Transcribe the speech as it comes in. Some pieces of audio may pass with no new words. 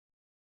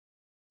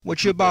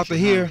What you're about to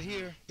hear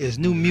is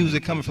new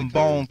music coming from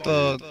Bone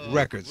Thugs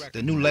Records,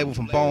 the new label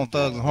from Bone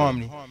Thugs and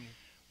Harmony.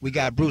 We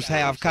got Bruce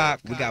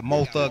HATHCOCK, we got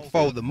Mo Thug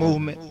 4, The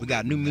Movement, we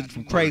got new music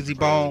from Krayzie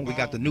Bone, we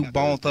got the new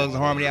Bone Thugs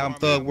and Harmony album,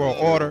 Thug World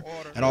Order,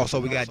 and also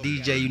we got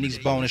DJ U-Neek'S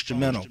Bone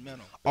Instrumental.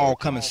 All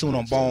coming soon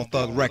on Bone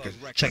Thugs Records.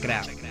 Check it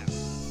out. Get up,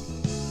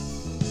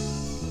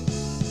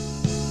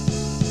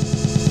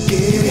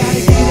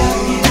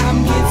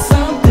 get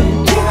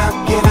something. Get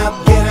up, get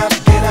up, get up,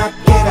 get up,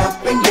 get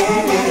up and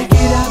get it.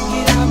 Get up,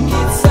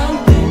 get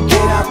something.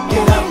 Get up,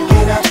 get up,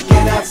 get up,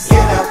 get up,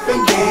 get up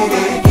and get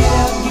it.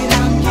 Get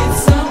up, get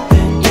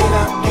something. Get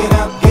up, get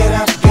up, get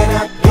up, get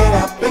up, get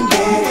up and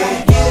get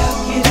it. Get up,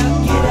 get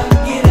up,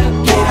 get up,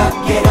 get up, get up,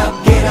 get up,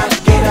 get up,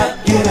 get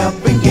up, get up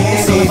and get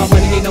it. So if my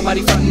money ain't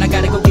nobody frontin', I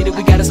gotta go get it.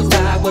 We gotta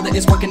survive, whether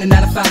it's working a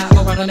 9 to 5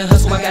 or running a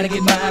hustle. I gotta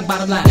get mine.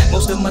 Bottom line,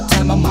 most of my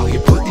time I'm out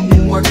here putting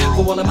in work.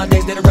 For all of my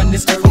days that I run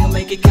this earth, I'ma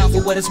make it count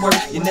for what it's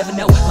worth. You never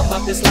know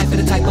about this life and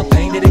the type of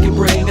pain that it can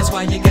bring. That's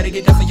why you gotta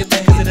get down for your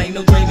thing, 'cause it ain't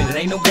no dreaming, it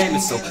ain't no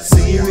gaming. So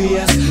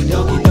serious,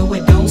 dog, you know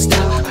it don't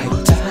stop.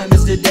 Idle time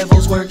is the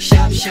devil's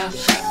workshop.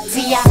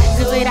 See, I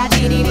do it, I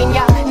did it, and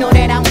y'all know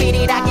that I'm with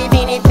it. I give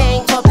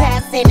anything for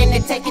passing and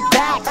to take it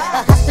back.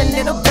 A hustling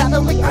little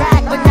brother with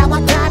crack, but now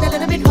I grind a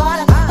little bit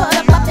harder. Hold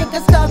up, I think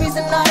of stories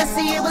and all to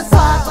see it was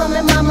hard for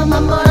me. Mama, my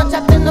mother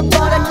trapped in the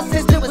border. My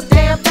sister was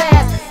damn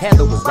fast.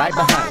 Heather was right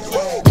behind you.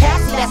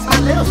 Cassie, that's my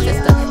little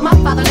sister. My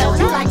father knows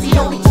you like the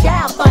only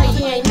child. Funny,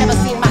 he ain't never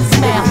seen my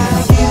smile.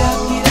 Get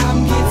up,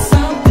 get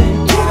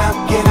something. Get up,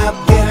 get up,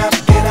 get up,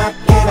 get up,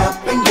 get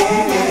up and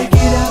get it.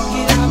 Get up,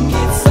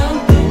 get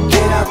something.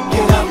 Get up,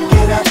 get up,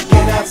 get up,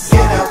 get up,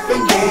 get up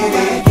and get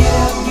it.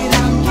 Get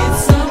up, get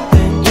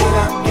something. Get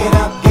up, get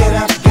up, get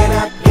up, get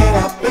up, get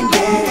up and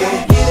get it.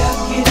 Get up,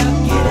 get up,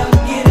 get up,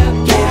 get up,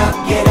 get up,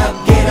 get up,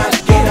 get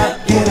up, get up,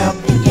 get up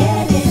and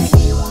get it.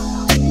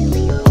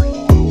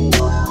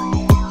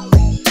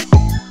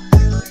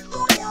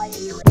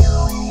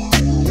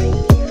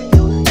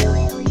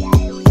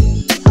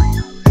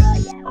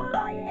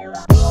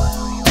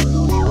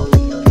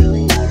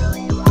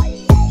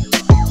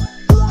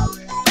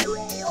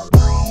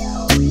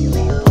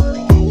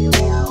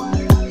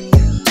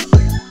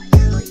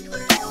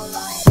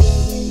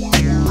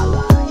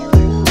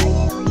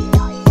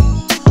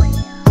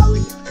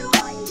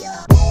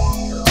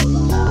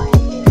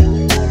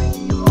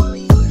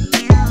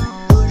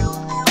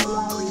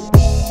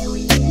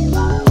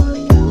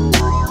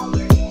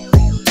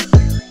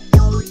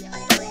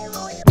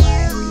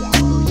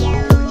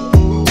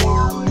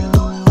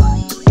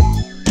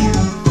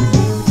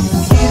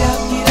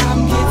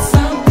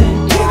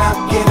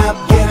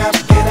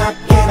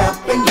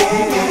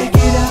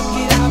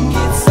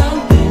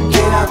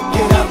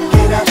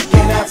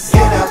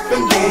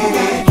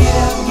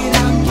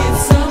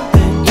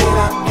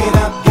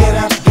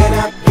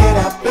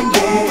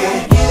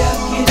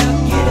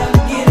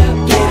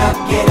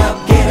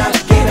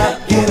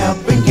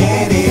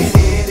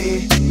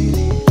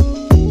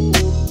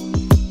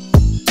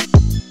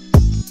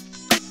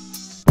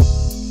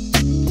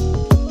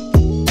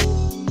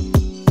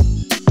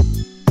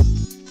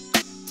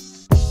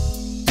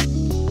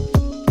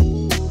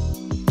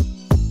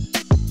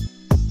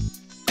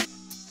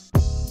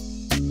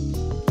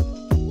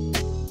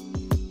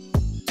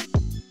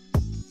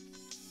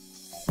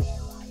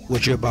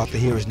 What you're about to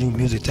hear is new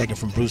music taken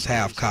from Bruce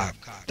HATHCOCK,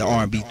 the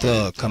R&B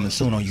thug, coming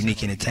soon on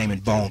Unique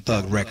Entertainment, Bone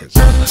Thug Records. I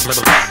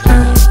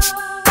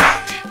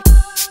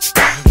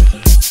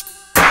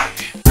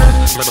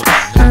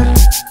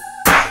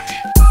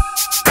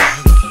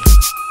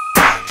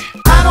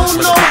don't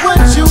know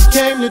what you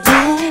came to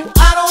do.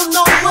 I don't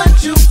know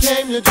what you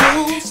came to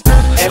do.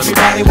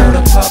 Everybody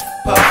wanna puff,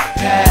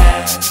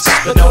 pass,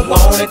 but don't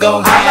wanna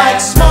go high. I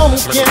like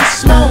smoking.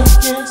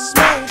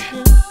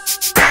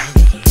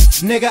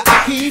 Nigga,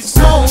 I keep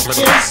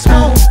smoking.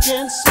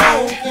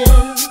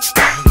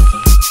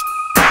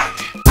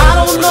 I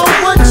don't know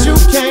what you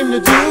came to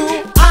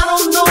do. I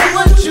don't know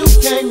what you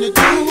came to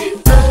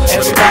do.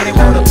 Everybody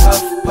wanna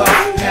puff,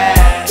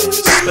 pass,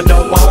 but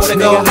don't wanna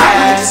go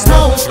high. I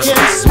keep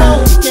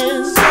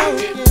smoking.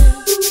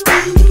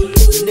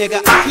 Nigga,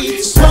 I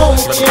keep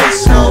smoking.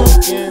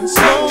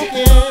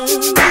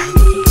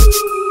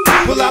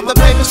 Pull out the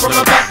papers from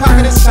my back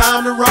pocket, it's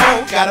time to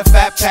roll. Got a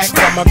fat pack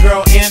from my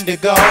girl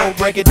Indigo.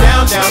 Break it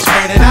down,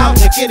 spread it out,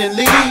 lick it and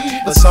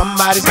leave. But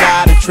somebody's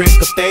got a trick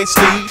up their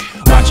sleeve.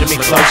 Watching me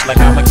close like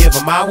I'ma give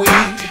them my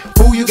weed.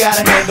 Fool, you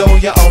gotta handle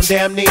your own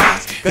damn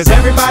needs. Cause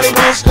everybody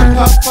wants to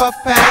puff,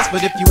 pass.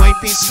 But if you ain't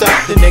pieced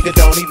up, the nigga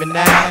don't even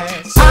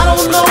ask. I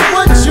don't know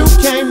what you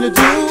came to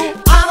do.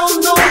 I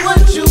don't know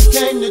what you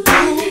came to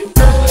do.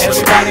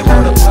 Everybody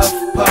wanna puff,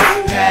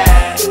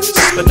 pass,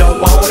 but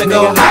don't wanna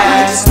go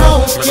high.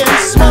 Smoking.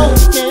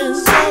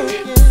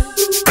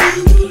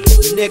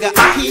 Nigga, I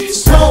keep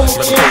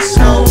smoking.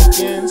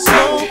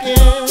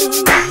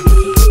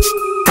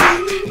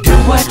 Do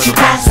what you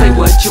want, say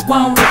what you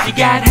want. If you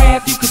got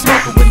half, you can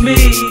smoke it with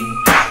me.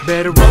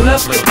 Better roll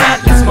up a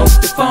blunt, let's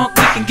smoke the funk.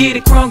 We can get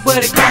it crunk, but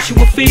it costs you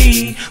a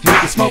fee. We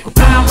can smoke a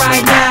pound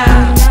right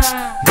now.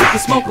 We can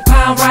smoke a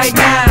pound right now. right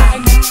now.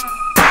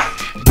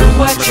 Do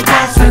what you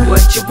want, say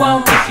what you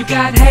want. If you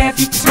got half,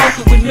 you can smoke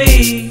it with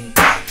me.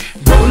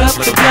 Roll up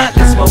the blunt,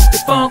 let's smoke the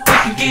funk. We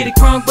can get it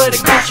crunk, but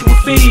it costs you a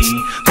fee.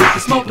 We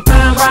can smoke the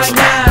pound right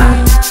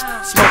now.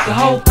 Smoke the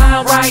whole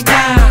pound right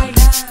now.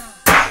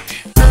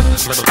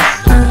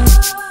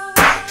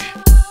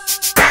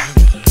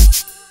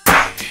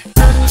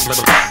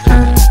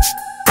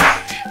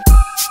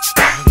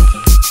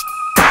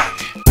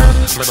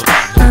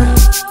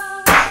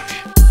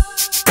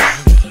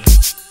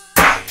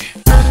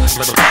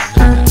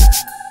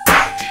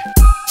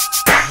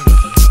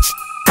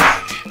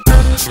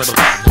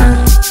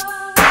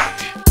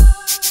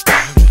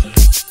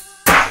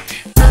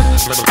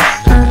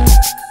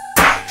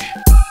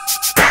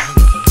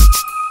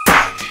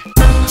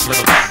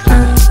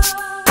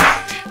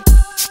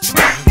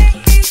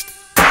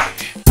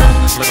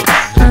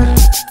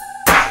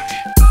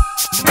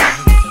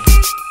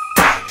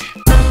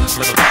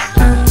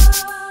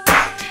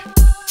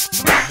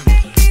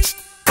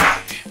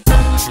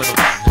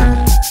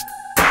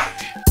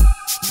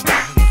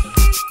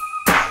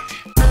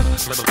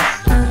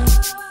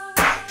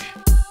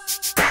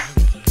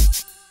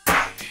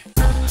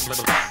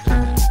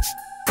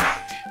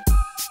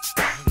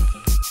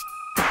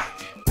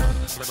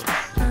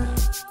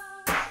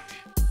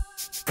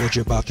 What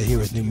you're about to hear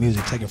is new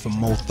music taken from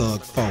Mo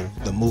Thug 4,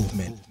 The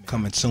Movement,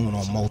 coming soon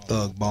on Mo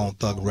Thug, Bone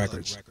Thug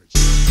Records.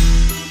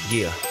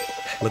 Yeah,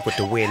 look what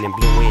the wind and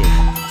blew in.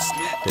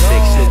 The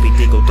big Snoopy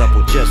Deagle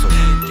double jizzle.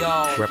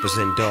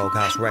 Represent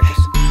Doghouse Records.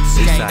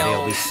 Eastside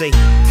LBC.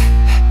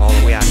 All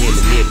the way out here in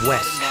the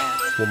Midwest.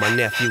 With my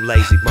nephew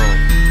Layzie Bone.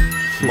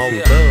 Mo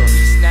Thug.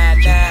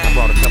 I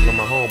brought a couple of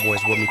my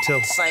homeboys with me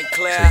too. So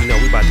you know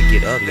we about to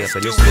get ugly up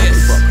in this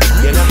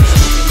motherfucker. You know?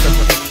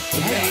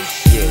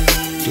 Yeah.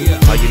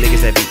 All you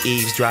niggas that be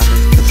eavesdropping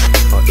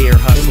or ear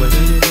hustling,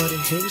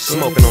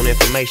 smoking on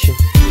information.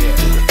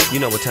 You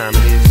know what time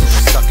it is.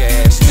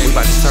 We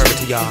about to serve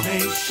it to y'all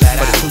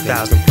for the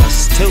 2000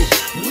 plus 2.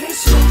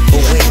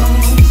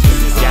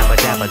 Yabba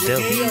dabba do.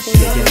 It's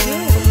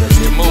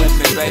the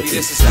movement, baby.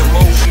 This is the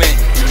movement.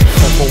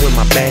 Popo in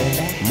my bag,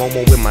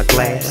 Momo in my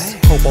glass.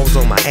 Hobos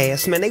on my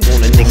ass, man, they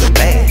want a nigga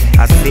bad.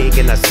 I zig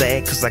and I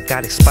zag, cause I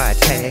got expired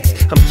tags.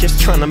 I'm just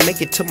trying to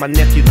make it to my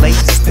nephew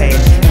Layzie's pad.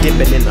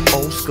 Dipping in the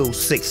old school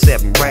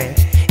 6-7 rag.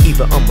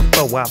 Either I'ma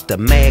throw out the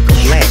mag or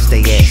blast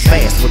they ass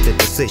fast with the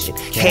decision.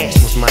 Cash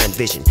was my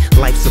envision.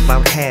 Life's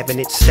about having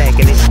it,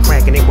 stacking it,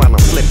 cracking it while I'm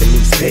flipping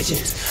these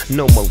pigeons.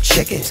 No more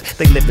chickens,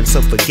 they living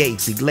so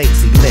fugazi,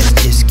 lazy, let's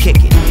just kick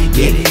it.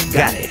 Get it,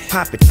 got it,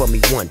 pop it for me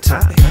one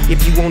time.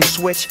 If you wanna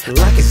switch,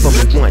 lock it for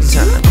me one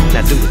time.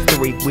 Now do the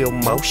 3-wheel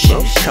motion,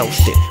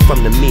 coast it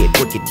from the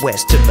mid-wicked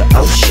west to the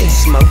ocean.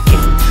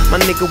 Smoking, my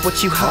nigga,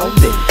 what you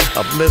holding?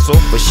 A blizzle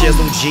for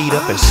shizzle, G'd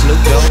up and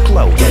Snoop Dogg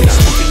clothing.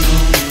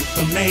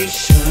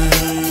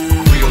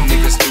 Real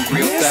niggas do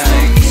real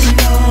things.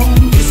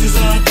 This is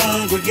our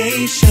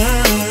congregation.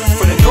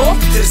 From the north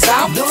to the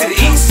south, to the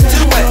east, to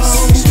the west.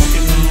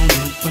 Smoking on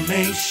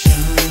information.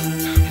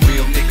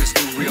 Real niggas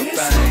do real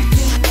things.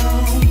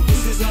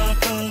 This is our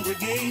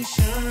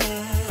congregation.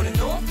 From the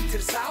north to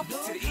the south, to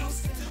the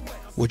east, to the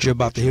west. What you're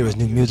about to hear is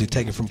new music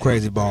taken from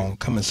Krayzie Bone,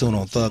 coming soon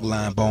on Thug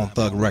Line, Bone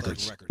Thug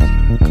Records.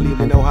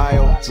 Cleveland,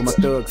 Ohio, where my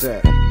thugs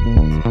at.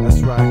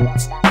 That's right.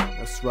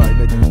 That's right,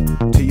 nigga.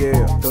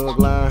 TL, Thug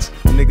Line,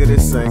 nigga,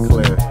 this St.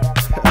 Clair.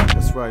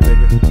 That's right,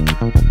 nigga.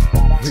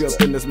 We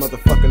up in this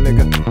motherfucker,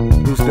 nigga.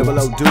 Deuce double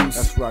O deuce.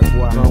 That's right,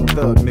 boy. Bone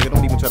Thug, nigga.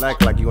 Don't even try to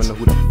act like you don't know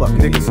who the fuck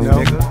niggas know.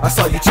 Nigga. I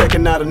saw you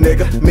checking out a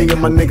nigga. Me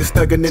and my niggas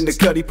thuggin' in the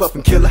cutty,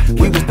 puffin' killer.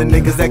 We was the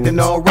niggas acting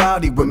all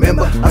rowdy,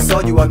 remember? I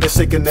saw you out there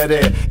shaking that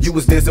ass. You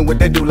was dancing with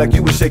that dude like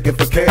you was shaking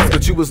for cash,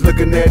 but you was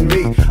looking at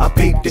me. I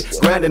peeped it,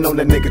 grinding on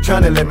that nigga,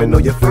 trying to let me know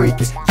you're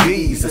freaking.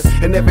 Jesus.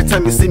 And every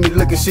time you see me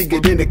looking, she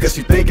get in it, cause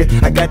she thinking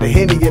I got the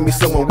Henny in me,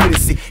 someone with it.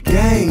 See,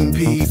 game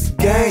piece,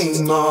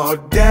 game all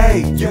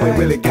day. You ain't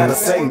really gotta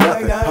say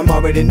nothing. I'm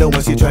already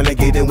knowing she tryna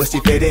get in when she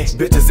fit in.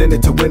 Bitches in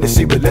it to win it,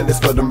 she relentless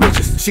for the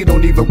riches. She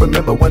don't even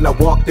remember when I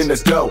walked in the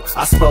door.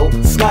 I spoke,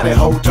 snotty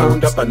hoe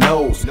turned up her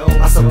nose.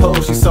 I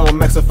suppose she saw him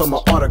maxing for my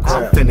autograph.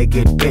 I'm finna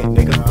get bent,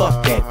 nigga,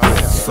 fuck that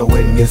bitch. So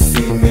when you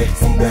see me,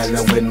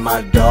 battling with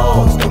my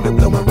dogs, don't be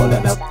blowing,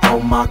 rolling up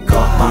on my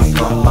car, my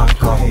car, my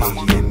car.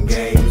 Playing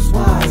games,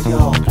 why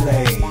y'all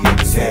playing?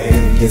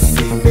 When you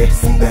see me,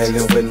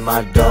 battling with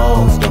my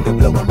dogs, don't be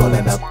blowing,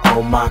 rolling up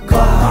on my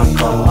car, my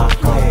car, my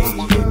car.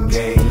 Playing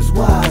games,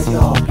 why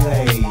y'all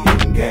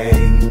playing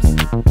games?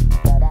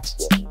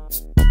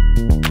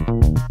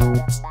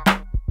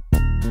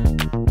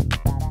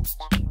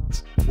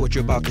 What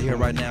you're about to hear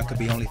right now could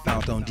be only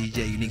found on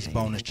DJ U-Neek'S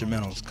Bone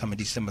Instrumentals, coming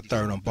December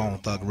 3rd on Bone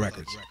Thug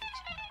Records.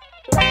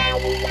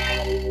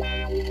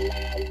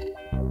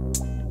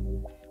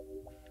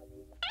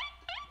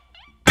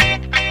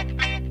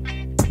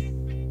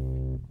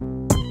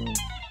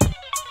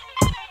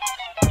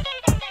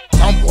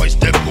 Some boys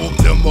they boom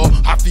no more.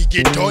 I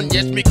get done,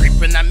 yes, me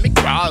creeping and me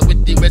crawl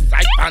with the west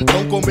side and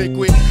don't go make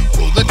way.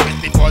 Pull the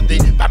 20 for the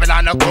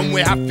Babylon come we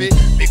happy.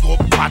 Big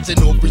up party,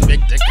 no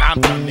respect, they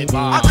can't tell me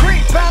bar. I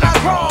creep and I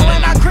crawl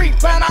and I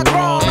creep and I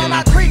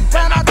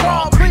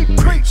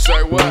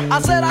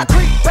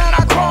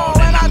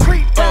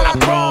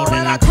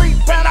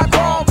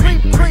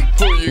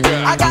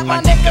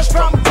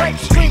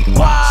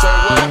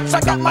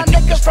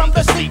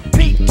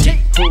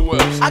CPT. Who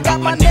else? I got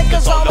my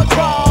niggas all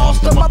across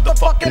the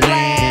motherfucking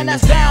land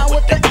that's down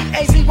with the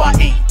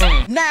EAZY-E.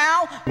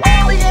 Now,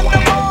 early in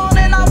the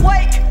morning I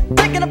wake,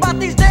 thinking about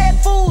these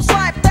dead fools'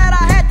 life that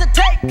I had to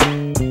take.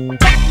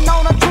 Betting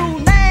on a true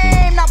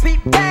name, now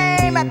peep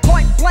game at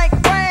point blank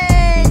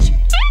range.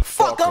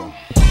 Fuck 'em.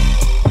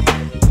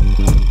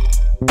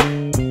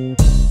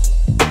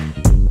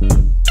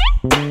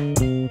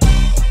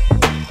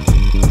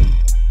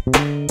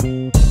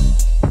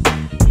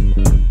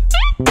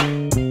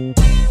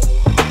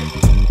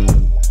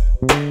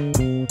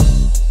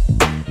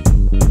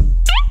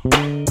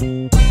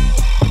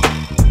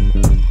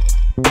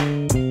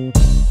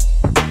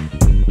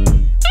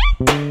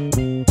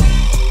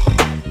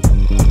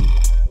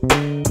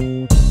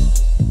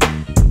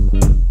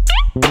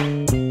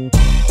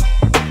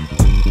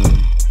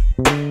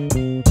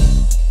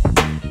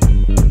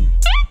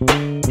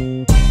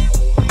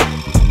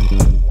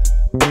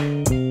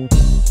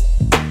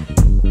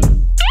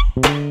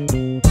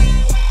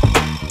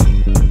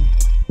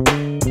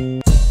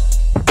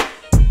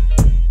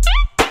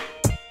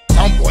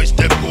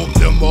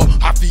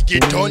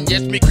 Get done,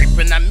 yes, me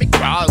creepin' and me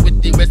crawl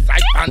with the west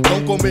side and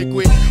don't go make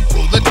way.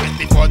 Pull the twist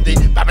before the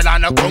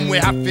Babylon come we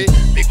have it.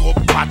 Big up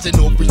parts and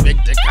no respect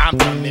the calm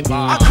from me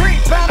bar. I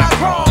creep and I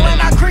crawl and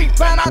I creep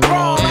and I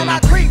crawl and I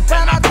creep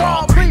and I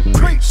crawl, creep,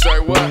 creep. Say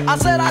what? I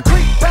said I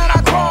creep and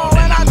I crawl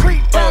and I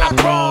creep and I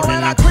crawl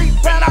and I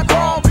creep and I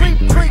crawl, creep,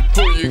 creep.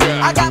 Who you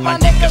got? I got my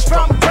niggas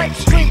from Grape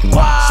Street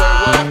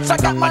Watts. I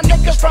got my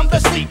niggas from the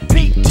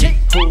CPT.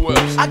 Who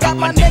else? I got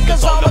my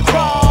niggas all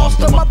across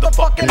the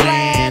motherfucking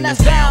land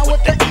that's down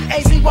with the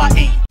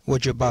EAZY-E.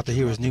 What you're about to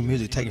hear is new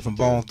music taken from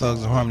Bone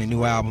Thugs and Harmony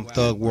new album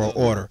Thug World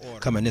Order,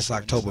 coming this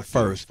October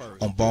 1st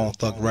on Bone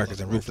Thug Records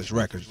and Ruthless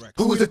Records.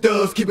 Who is the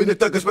thugs keeping the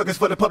thuggers records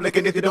for the public?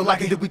 And if they don't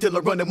like it, then we tell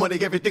her run the money,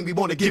 everything we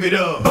wanna give it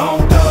up.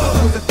 Bone Thugs.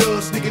 Who is the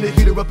thugs sneaking the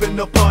heater up in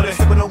the party?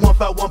 Sipping on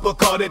 151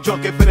 Bacardi,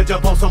 drunk and finna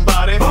jump on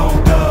somebody.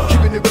 Bone Thugs.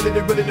 Keeping it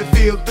real in the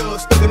field,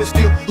 thugs stuck in the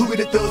steel. Who be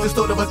the thugs that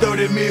stole over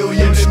 30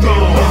 million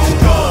strong?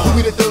 Who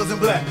be the thugs in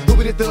black? Who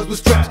be the thugs with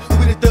straps? Who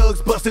be the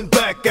thugs busting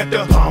back at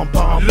the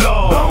pom-pom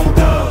law?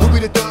 Who be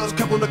the thugs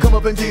come on to come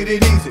up and did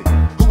it easy?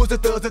 Who was the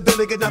thugs that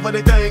didn't get down for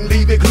their thing,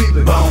 leaving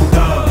Cleveland? Bone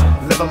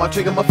Thugs. Left on my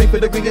trigger, my feet for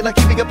the green, and I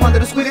keep it up under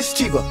the Swedish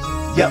cheaper.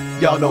 Yep,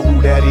 y'all know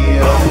who that is.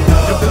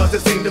 Them thugs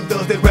that sing, them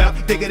thugs that rap,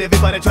 they get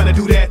everybody trying to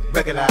do that.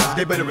 Recognize,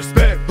 they better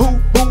respect. Who?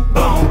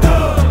 Bone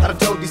Thugs. I done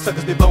told these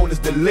suckers their bone is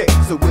the lick,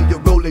 so when you're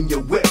rolling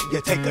your whip,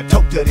 you take a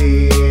toke to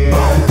this.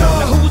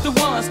 Now who was the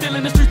one still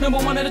in the streets,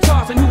 #1 in the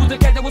charts? And who was the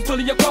cat that was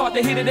pulling your card?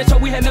 They hit it, that show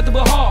we had nothing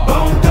but heart.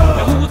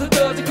 Now who was the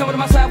thugs that coming to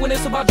my side when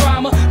it's about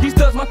drama? These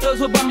thugs, my thugs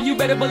will buy me, you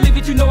better believe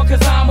it, you know it,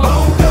 cause I'm a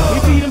we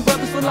feed them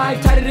brothers for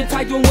life, tighter than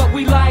tight, doing what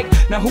we like.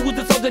 Now who was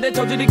the soldier that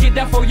told you to get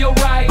down for your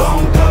right?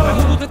 Now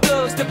who was the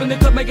thug, stepping the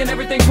club, making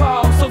everything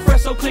crawl? So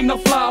fresh, so clean, no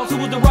flaws. Who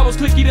was the robbers,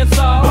 clicky, that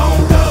saw?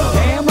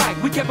 Damn right,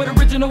 we kept it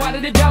original out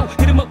of the dough.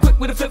 Hit him up quick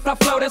with a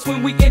flip-flop flow, that's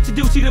when we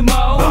introduce you to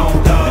Mo.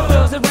 The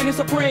thugs that reigning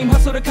supreme,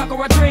 hustle to conquer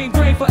our dream.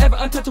 Dream forever,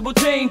 untouchable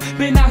team.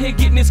 Been out here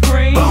getting this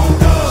cream.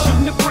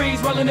 Shooting the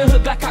breeze, rolling the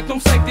hood like cocked on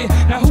safety.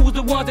 Now who was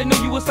the ones that knew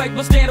you was fake,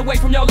 but stand away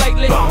from y'all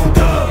lately?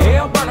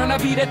 Hell burner, I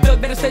be that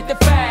thug that'll state the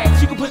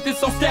facts. You can put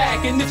this on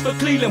stack, and this for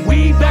Cleveland.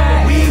 We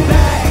back, we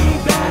back,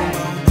 we back.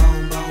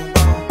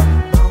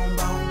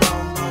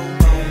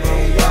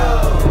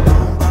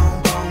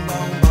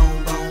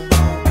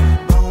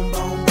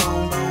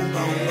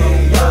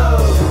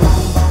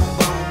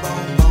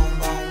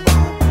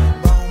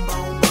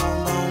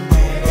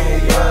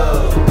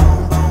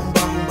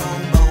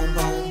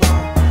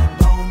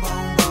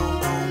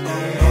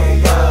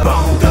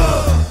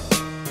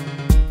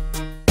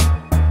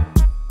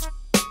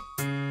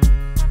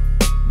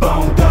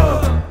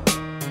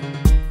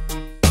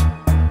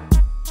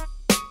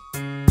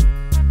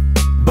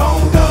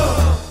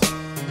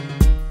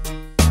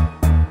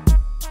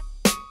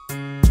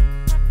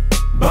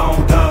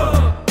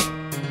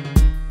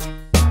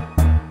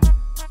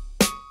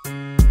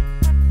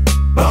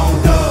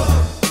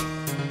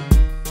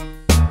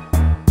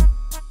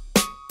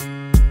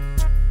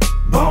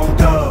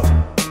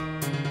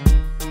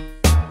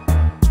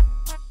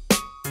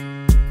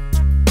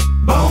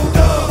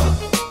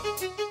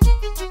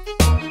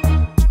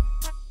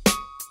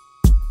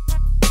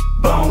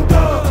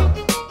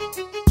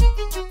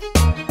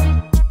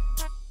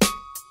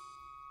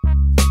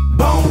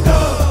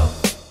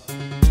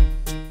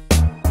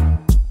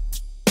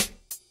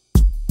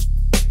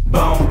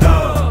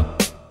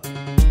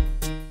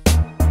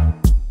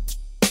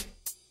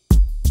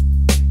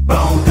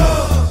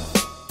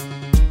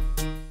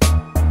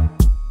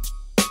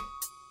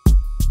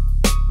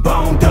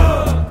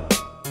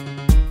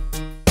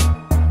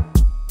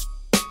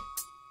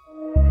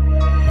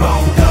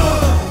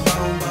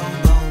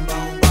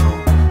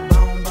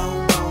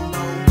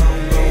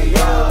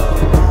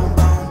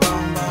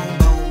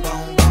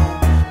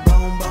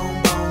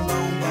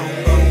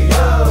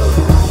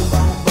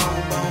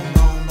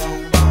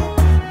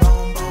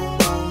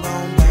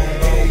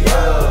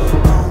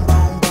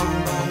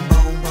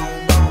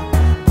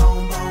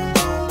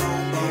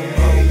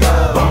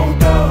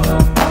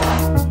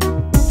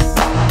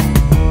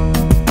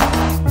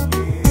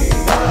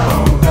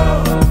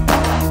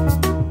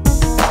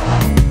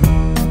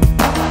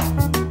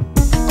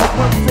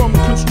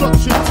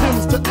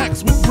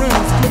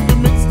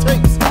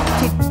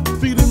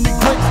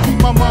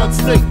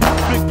 mind state.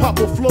 Big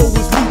Papa flow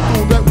is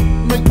lethal that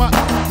make my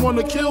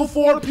wanna kill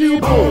 4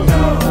 people.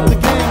 The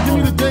game, give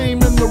me the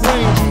dame in the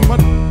range. My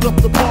up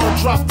the bar,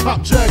 drop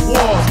top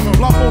Jaguars.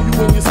 Lock on you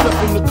when you step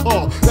in the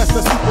car. That's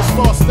that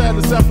superstar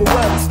status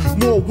apparatus.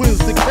 More wins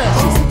than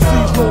cashes.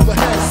 Please roll the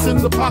hats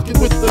in the pocket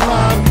with the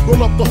line.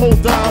 Roll up the whole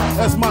dime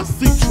as my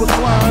seats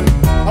recline.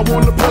 I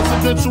want a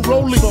presidential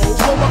rolling.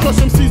 So my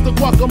crush MC's the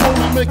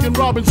guacamole, making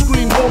Robin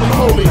scream holy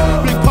moly.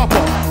 Big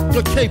Papa,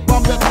 your cape,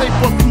 I'm that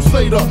paper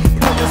crusader.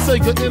 Playing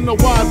Sega in the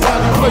wide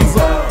body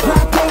blazer.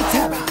 Rap on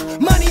terror,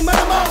 money,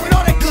 money, more, and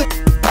all that good.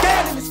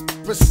 Scandalous,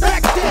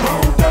 respect it.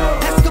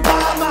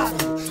 Escobar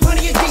model,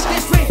 20 years deep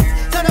this trend.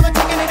 Son of a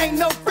chicken, it ain't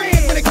no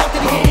friend when it comes to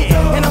the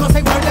end. And I'ma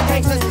say word to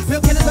gangsters,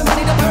 real killers with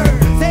money to burn.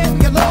 Say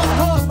if your lost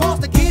cause,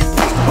 foster kids,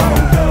 preach the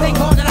word. Thank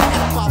God that I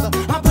had a father.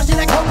 I'm pushing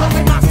that coke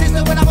with my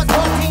sister when I was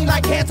 14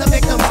 like cancer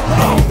victims.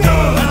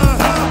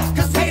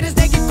 Cause haters,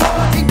 they get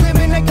caught. Deep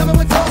women, they coming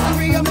with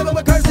sorcery. I'm living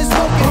with curses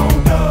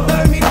smoking.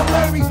 Burn me, don't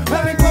worry.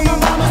 Hurry for my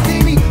mama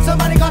see me.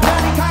 Somebody got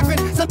Johnny Cochran.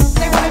 Some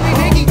they wanna be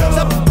Biggie.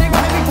 Some they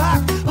wanna be Pac.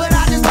 But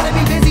I just wanna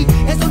be busy.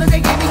 As soon as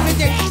they give me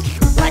 50,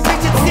 like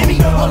Richard Timmy.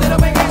 Oh, little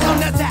babies on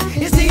that side.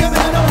 You see, I'm in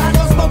the know how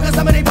to smoke. Cause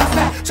some of they bust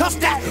back. Trust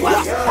that.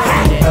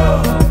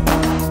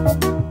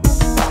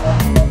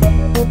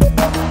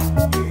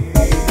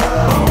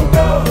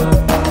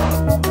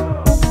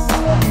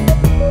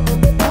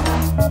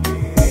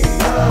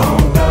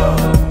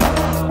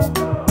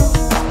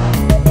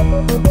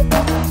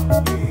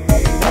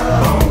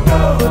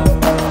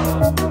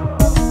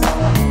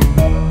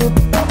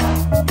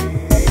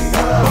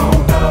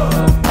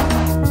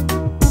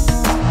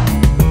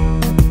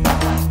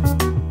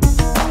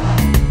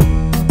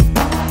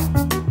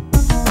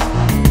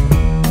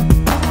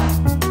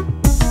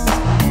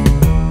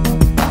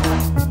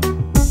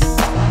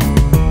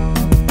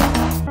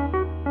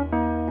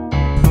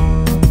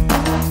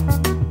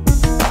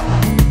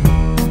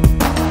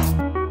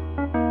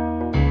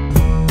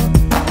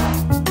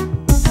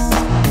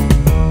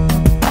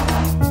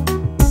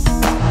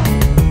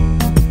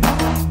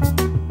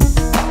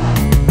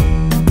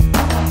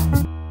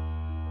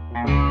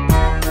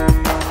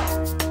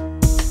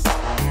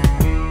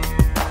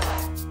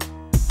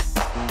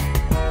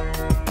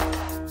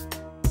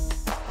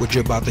 What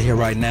you're about to hear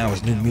right now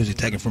is new music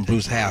taken from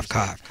Bruce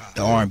HATHCOCK,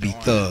 the R&B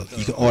thug.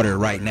 You can order it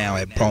right now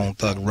at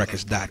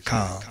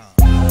BoneThugRecords.com.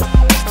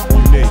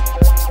 U-Neek,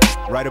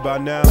 right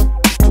about now,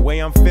 the way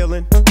I'm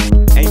feeling,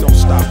 ain't no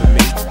stopping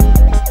me.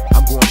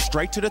 I'm going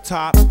straight to the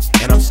top,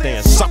 and I'm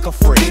staying sucker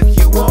free. If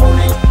you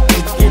want it,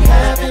 you can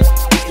have it.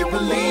 If you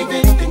believe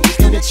it, then you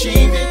can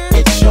achieve it.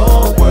 It's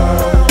your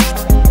world.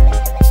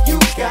 You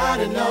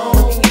gotta know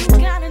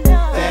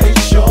that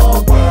it's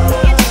your world.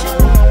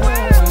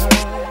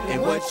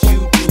 And what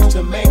you do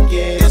to make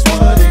it is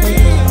what it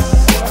is.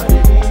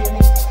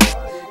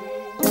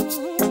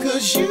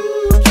 Cause you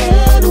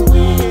can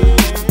win.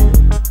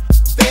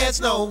 There's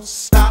no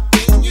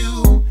stopping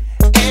you.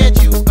 And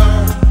you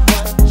earn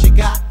what you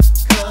got,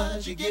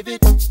 cause you give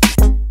it.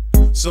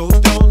 So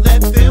don't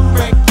let them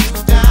break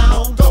you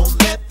down. Don't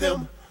let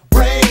them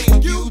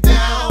break you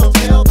down.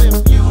 Tell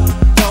them you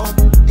don't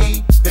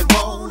even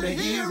wanna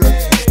hear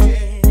it.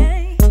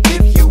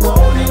 If you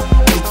want it,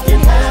 you can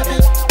have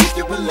it. If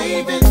you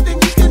believe it, then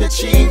you can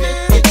achieve it.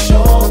 It's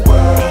your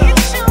world.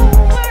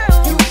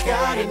 You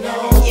gotta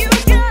know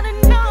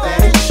that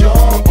it's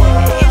your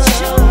world.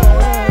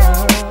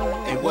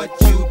 And what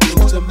you do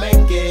to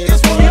make it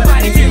is what it is.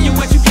 Nobody tell you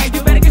what you can't do.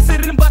 Better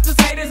consider them busters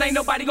haters. Ain't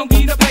nobody gonna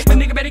give you the paper.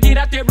 Nigga better get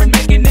out there and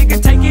make it.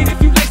 Nigga take it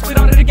if you lax with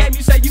all of the game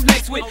you say you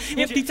lax with.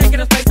 Empty taking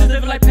us places,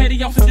 living like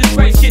petty on some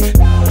disgrace shit.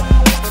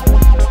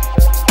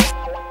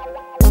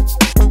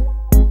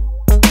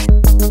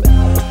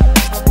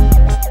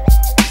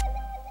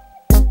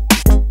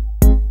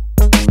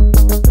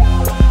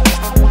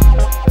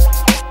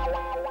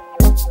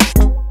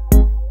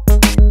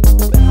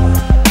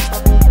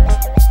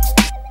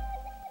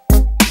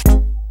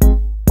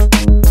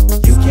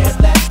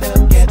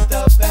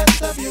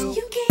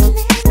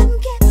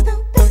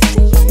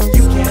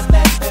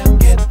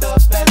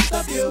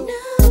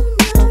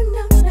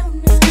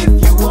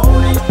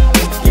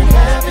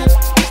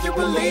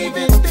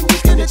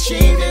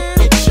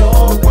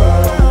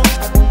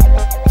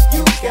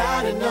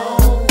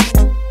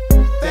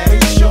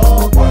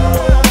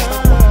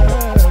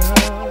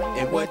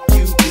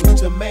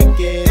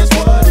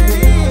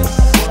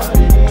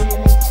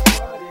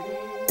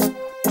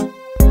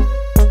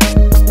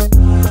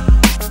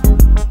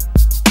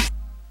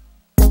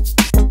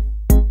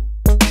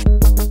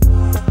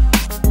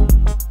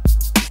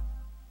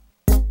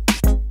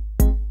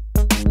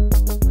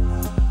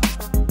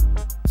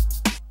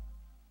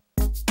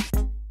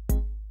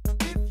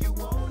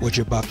 What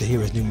you're about to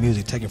hear is new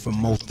music taken from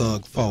Mo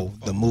Thug 4,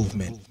 The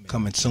Movement,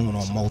 coming soon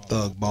on Mo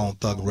Thug, Bone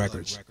Thug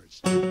Records.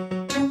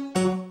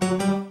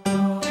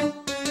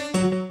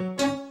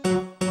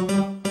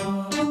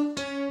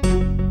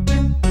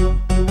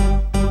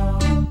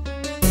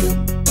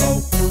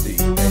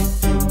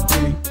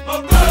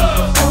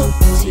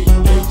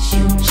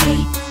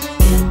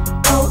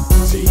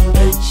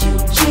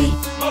 O-T-H-U-G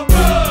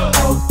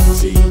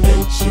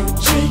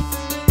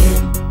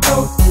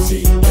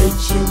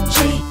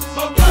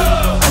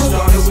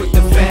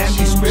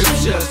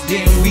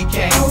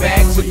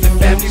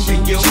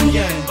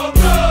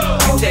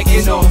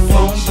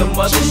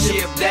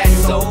mothership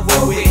that's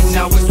over with.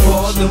 Now it's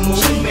for the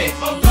movement.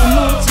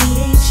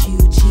 THUGS,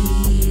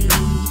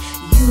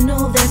 you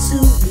know that's who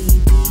we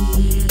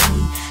be.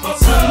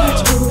 It's so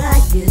much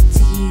variety.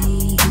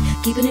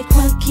 Keeping it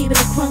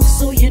crunk,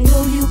 so you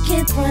know you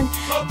can't run.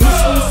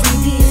 This whole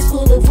CD is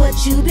full of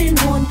what you've been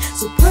on.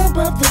 So pump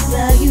up the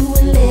value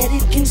and let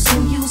it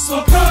consume you.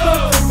 So pump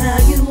up the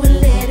value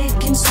and let it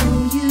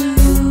consume you.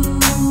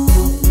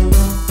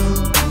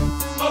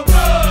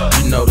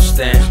 You know the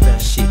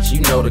stand, shit,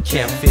 you know the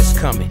camp fist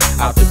coming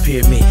out the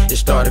pyramid. It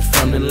started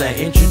from the land,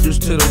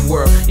 introduced to the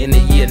world in the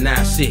year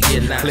 96.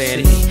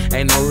 Clarity,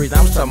 ain't no reason,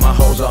 I'm talking about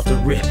hoes off the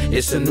rip.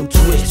 It's a new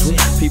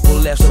twist, people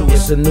left, so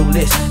it's a new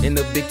list. In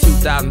the big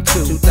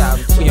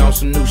 2002, we on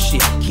some new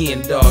shit.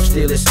 Ken Dog,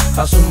 still it's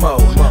hustle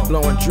mode.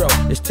 Blowing dro,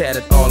 it's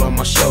tatted all on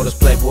my shoulders.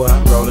 Playboy,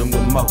 I'm rolling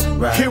with Mo.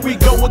 Right. Here we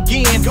go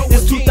again,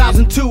 it's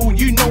 2002.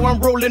 You know I'm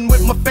rolling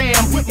with my fam.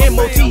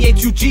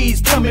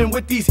 MOTHUGs coming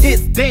with these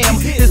hits, damn.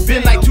 It's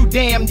been like 2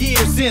 damn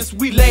years since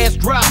we last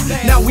dropped.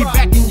 Now we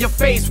back in your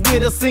face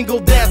with a single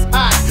that's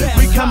hot.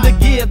 We come to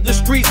give the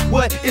streets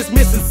what is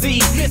missing,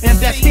 see. And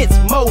that's hits,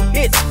 more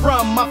hits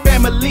from my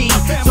family.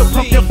 So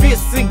pump your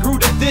fists and groove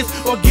to this,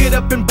 or get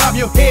up and bob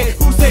your head.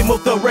 Who say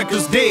most the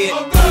record's dead?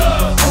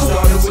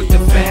 Started with the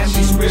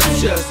family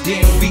scriptures,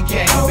 then we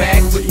came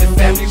back with the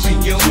family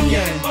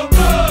reunion.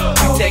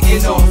 We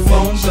taking on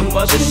phones, the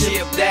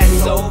mothership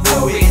that's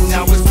over with.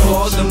 Now it's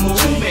for the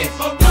movement.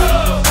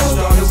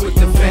 Started with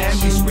the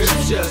family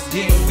scriptures,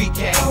 then we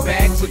came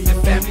back with the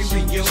family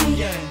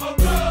reunion.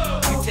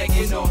 We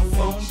taking on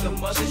phones, the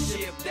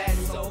mothership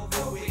that's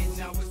over with.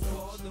 Now it's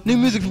for the New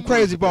music from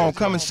Krayzie Bone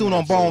coming soon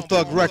on Bone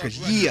Thug Records.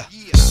 Yeah.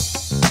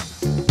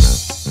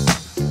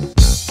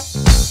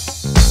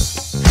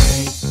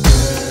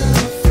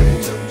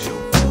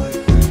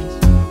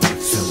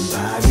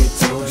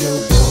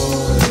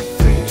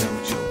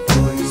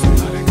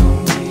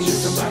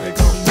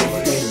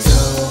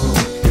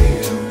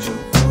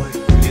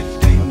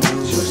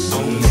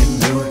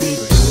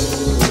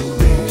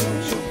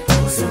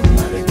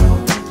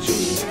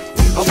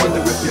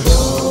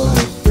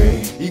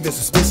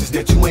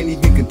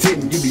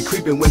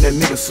 When that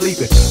nigga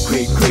sleeping,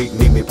 creep,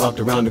 meet me popped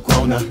around the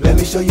corner. Let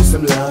me show you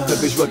some love. The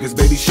bitch ruggers,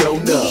 baby,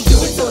 showed up.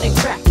 It's on and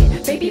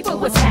cracking, baby, but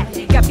what's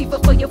happening? Got fever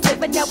for your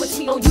flavor, now it's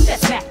me on you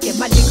that's macking.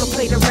 My nigga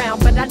played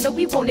around, but I know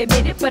he won't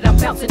admit it. But I'm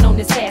bouncing on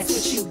his ass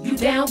with you. You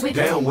down with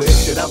it? Down with it.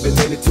 Shit, I've been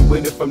in it to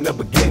win it from the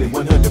beginning.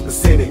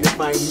 100% it.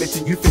 If I ain't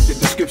mention, you fit the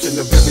description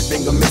of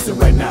everything I'm missing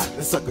right now.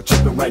 The sucker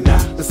tripping right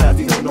now. Besides,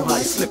 he don't know how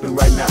he's slipping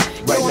right now.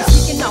 Right now. I'm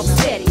speaking all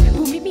steady.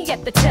 Who meet me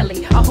at the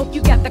telly? I hope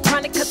you got the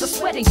chronic, cause I'm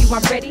sweating you.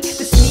 I'm ready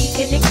to sneak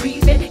in and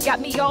creeping. Got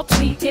me all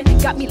tweaking,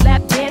 got me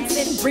lap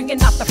dancing,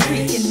 bringing out the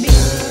freak in me.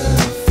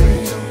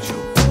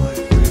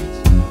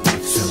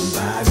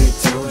 Somebody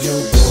told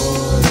your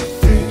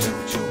boyfriend,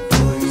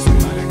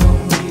 somebody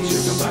gon' need you,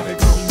 somebody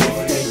gon' need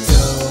you.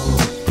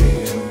 They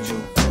told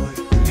your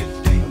boyfriend, if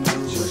they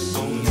knew what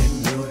only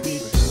knew be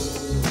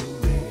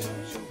doing,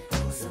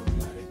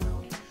 somebody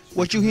gon' need you.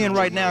 What you hearing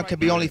right now can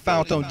be only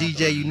found on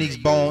DJ U-Neek's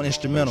Bone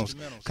Instrumentals,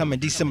 coming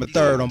December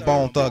 3rd on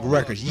Bone Thug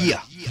Records.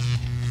 Yeah.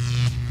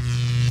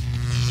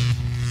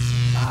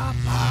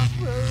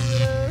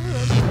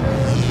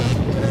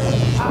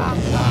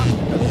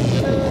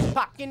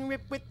 Pop and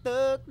rip with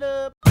Thug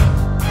Love.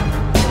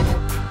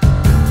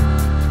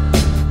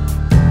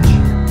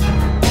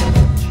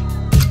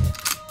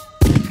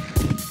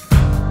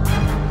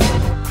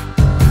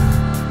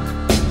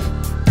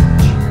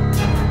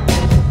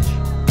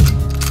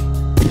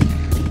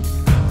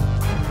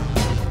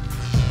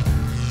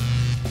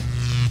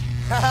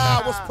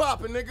 What's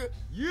poppin', nigga?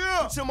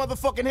 Yeah! Put your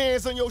motherfucking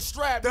hands on your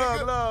strap, nigga.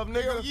 Thug love,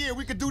 nigga. Yeah,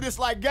 we could do this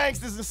like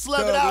gangsters and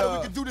slug it out, or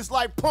we could do this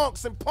like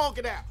punks and punk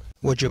it out.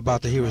 What you're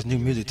about to hear is new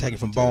music taken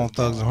from Bone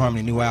Thugs and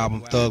Harmony new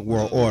album Thug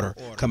World Order,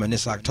 coming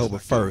this October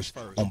 1st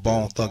on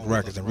Bone Thug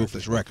Records and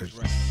Ruthless Records.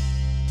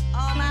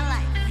 All my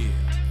life. Yeah.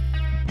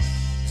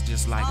 It's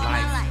just like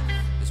life.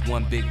 It's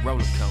one big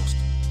roller coaster.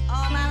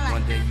 All my life.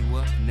 One day you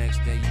up, the next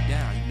day you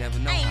down. You never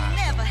know how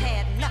it's never gonna go.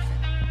 had nothing.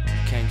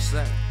 You can't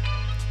say.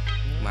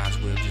 Might as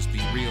well just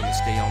be real and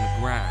stay on the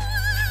grind.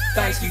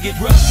 Things can get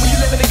rough when you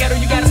live in the ghetto.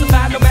 You gotta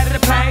survive no matter the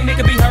pain.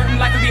 Nigga be hurting,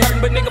 life will be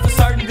hurting, but nigga for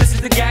certain this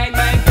is the game,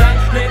 main thing.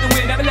 Let the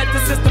win, never let the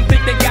system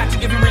think they got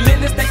you. If you're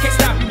relentless, they can't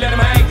stop you. Let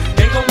them hang.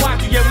 They gon' watch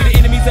you. Yeah, we the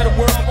enemies of the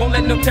world. Won't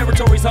let no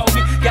territories hold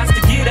me. Got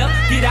to get up,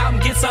 get out, and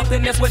get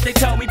something. That's what they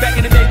told me back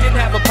in the day. Didn't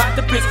have a pot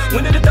to piss.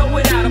 When did it throw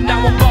it out? I'm now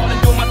I'm ballin',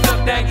 doing my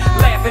thug thing,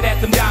 laughing at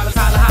them dollars.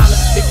 Holla, holla.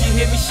 If you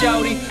hear me,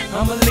 shorty,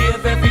 I'ma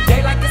live every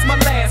day like it's my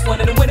last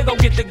one. And the winner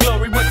gon' get the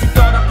glory. What you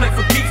thought I played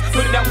for keeps?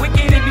 Put it out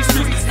wicked in these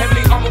streets.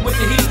 Heavily armored with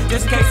the heat.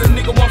 Just in case a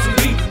nigga wants some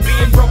beef.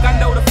 Being broke, I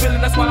know the feeling.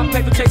 That's why I'm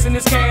paper chasing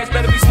this cash.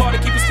 Better be smart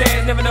and keep it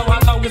stash. Never know how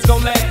long it's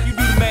gon' last. You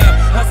do the math.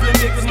 Hustling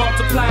niggas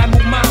multiply and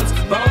move mountains.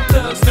 Bone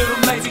thugs,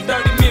 little lazy,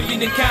 30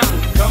 million and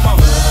counting. Come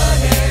on.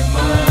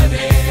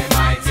 Money,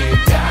 mighty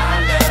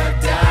dollar,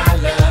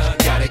 dollar.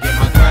 Gotta get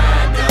my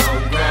grind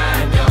on,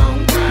 grind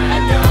on,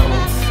 grind on.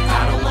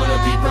 I don't wanna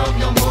be broke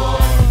no more.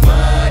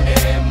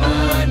 Money,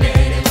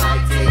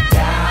 mighty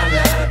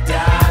dollar,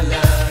 dollar.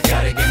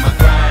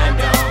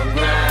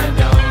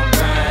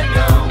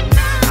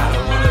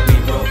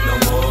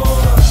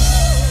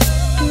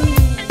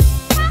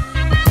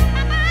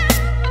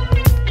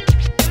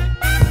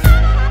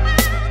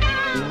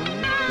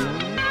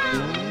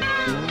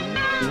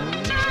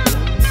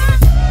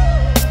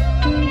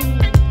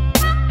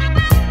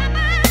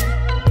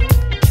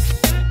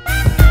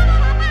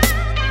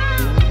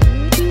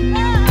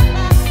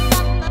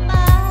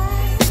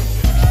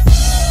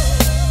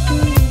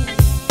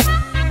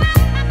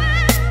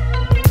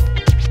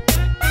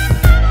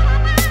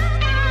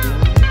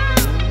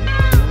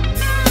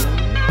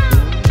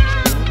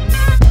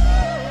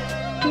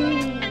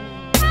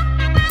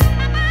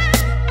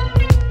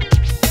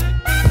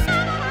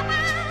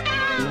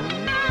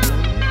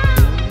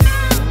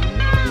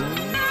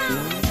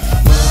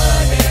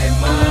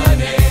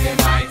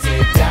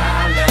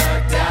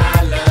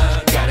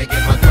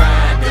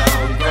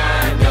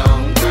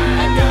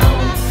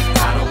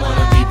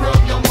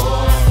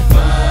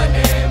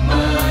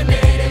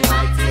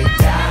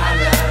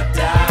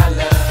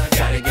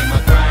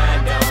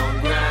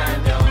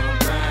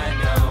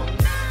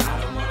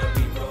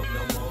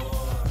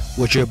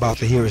 What you're about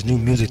to hear is new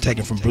music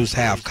taken from Bruce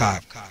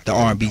HATHCOCK, the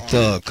R&B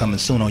thug, coming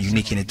soon on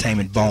UNEEK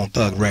Entertainment, Bone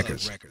Thug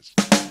Records.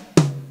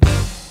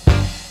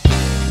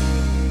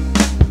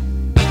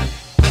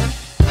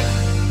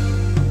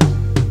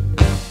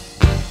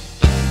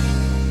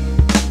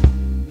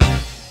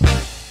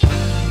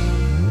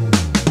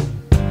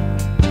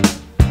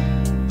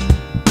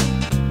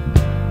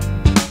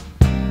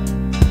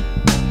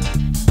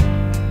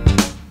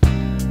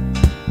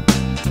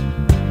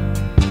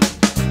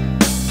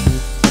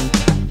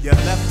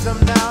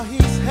 Now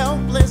he's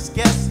helpless,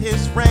 guess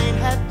his rain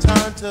had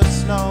turned to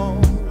snow.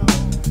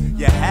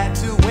 You had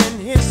to win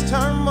his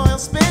turmoil,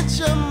 spent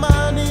your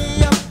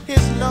money up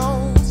his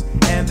nose.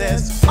 And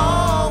there's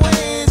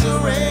always a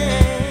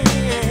rain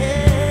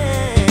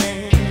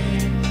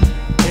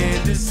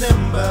in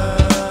December.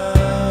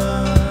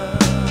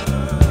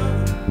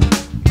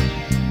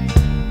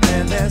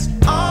 And there's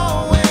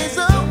always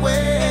a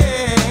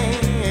way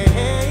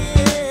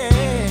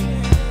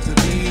to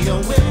be a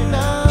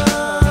winner.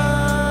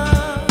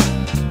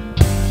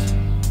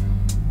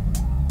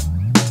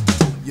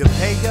 You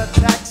pay your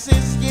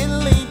taxes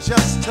yearly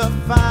just to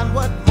find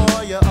what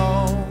more you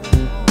owe.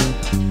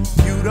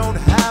 You don't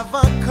have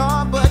a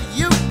car, but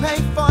you pay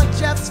for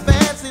Jeff's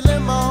fancy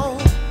limo.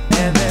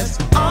 And there's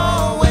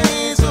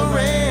always a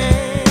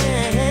rain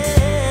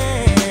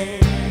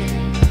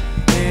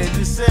in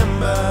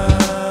December.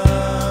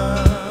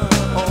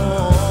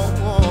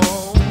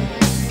 Oh.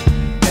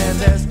 And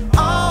there's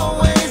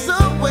always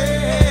a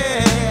way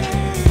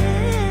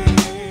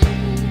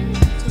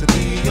to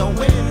be a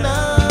winner.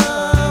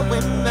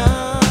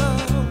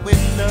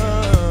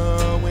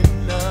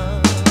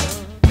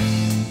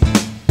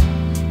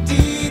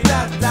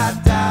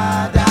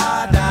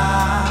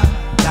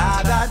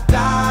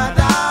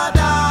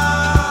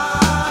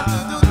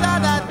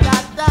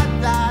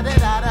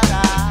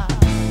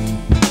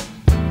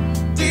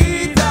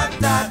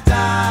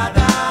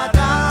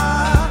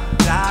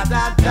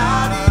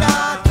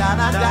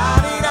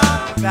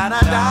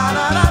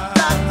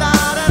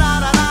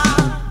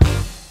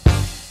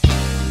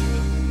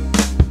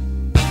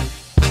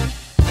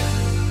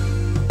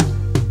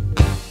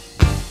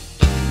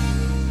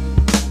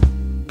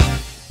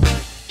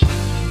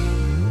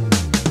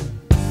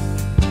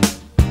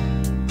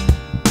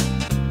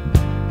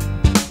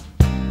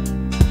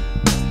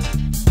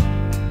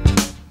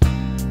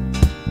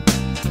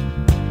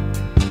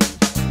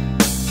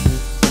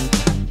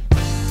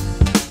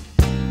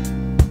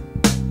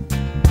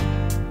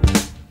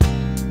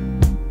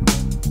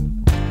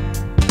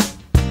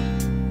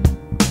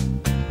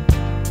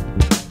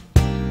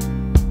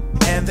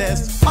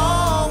 There's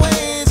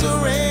always a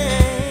rain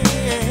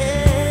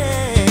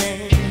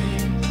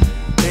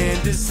in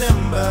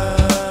December.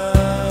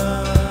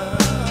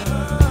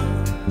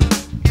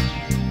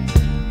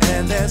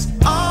 And there's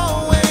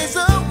always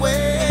a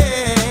way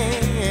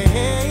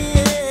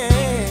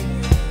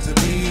to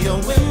be a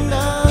winner.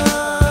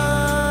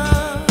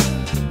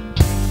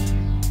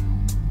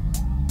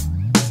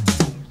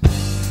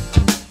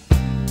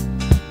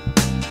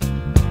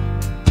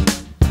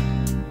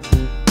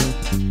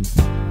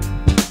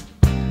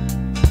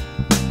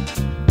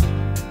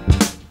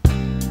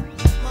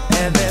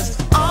 And there's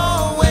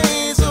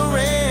always a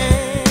rain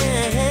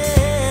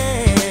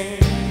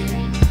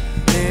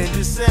in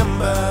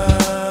December.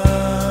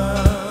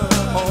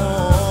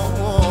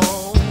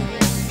 Oh.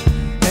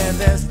 And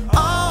there's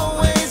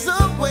always a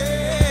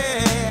way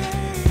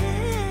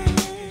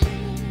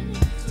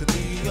to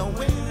be a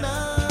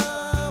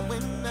winner,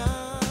 winner.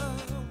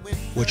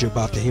 What you're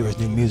about to hear is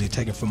new music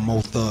taken from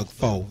Mo Thug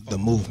 4, The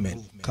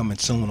Movement, coming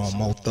soon on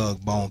Mo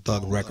Thug, Bone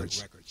Thug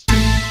Records.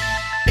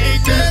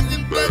 Ain't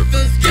nothing but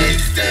those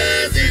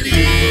gangsters in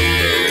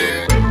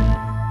here.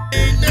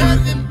 Ain't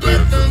nothing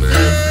but those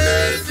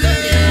hustlers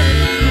in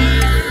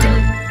here.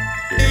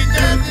 Ain't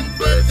nothing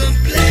but those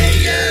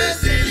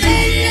players in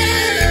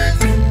here.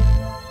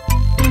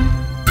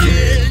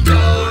 Get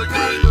dog,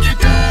 break it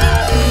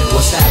down.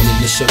 What's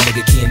happening? This your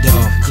nigga Ken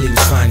Dog,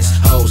 Cleveland's finest.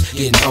 Hoes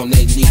getting on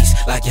their knees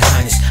like your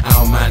highness. I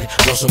don't mind it,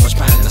 blow so much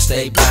pine and I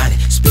stay blinded.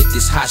 Spit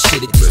this hot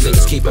shit at these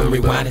niggas, keep them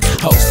rewinding.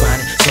 Hoes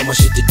finding so much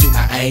shit to do,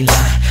 I ain't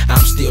lying.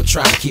 I'm still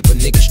trying to keep a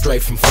nigga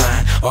straight from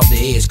flying off the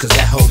edge, cause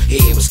that whole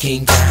head was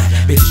king kind.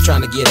 Bitches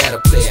trying to get at a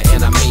player,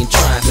 and I mean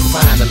trying to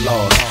find the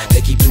Lord.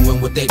 They keep doing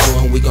what they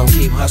doing, we gon'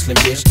 keep hustling,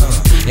 bitch,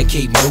 and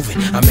keep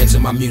moving. I'm into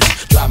my music,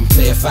 dropping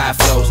player 5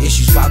 flows.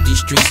 Issues about these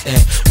streets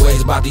and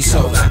ways about these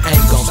hoes. I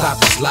ain't gon' stop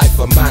this life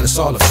of mine, it's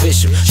all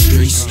official.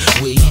 Streets,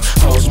 weed,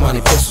 hoes,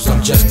 money, pistols.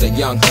 I'm just a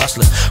young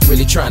hustler,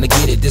 really trying to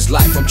get it. This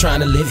life I'm trying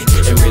to live it,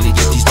 and really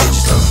get these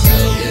digits on.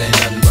 It ain't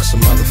nothing but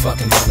some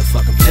motherfucking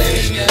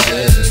players in here.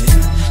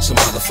 Some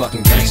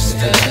motherfucking gangsters in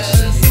here.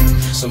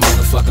 Some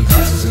motherfucking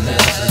hustlers in here.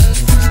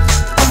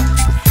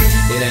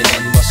 It ain't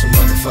nothing but some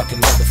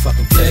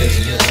motherfucking players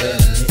in here.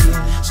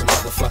 Some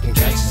motherfucking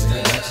gangsters in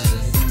here.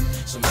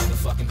 Some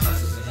motherfucking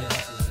hustlers in here.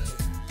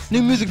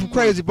 New music from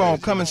Krayzie Bone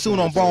coming soon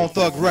on Bone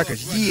Thug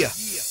Records. Yeah.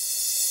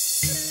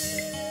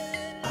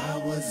 I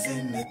was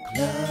in the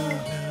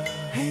club,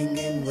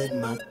 hanging with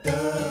my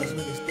thugs,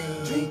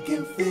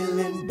 drinking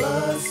feeling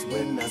buzzed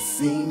when I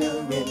seen her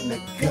in the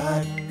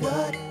cut.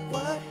 What?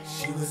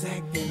 She was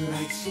acting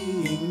like she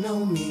ain't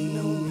know me.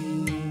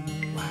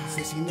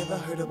 Said she never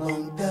heard of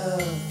Bone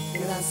Thugs.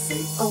 And I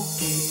say,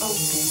 okay.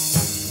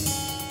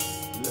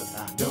 Look,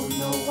 I don't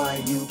know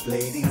why you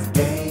play these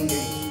games.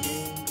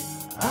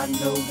 I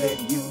know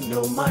that you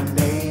know my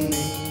name.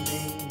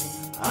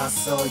 I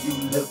saw you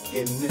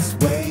looking this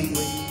way.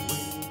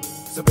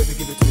 So baby,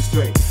 give it to me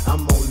straight.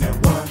 I'm on that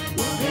one.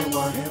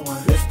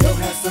 Let's go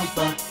have some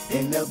fun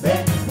in the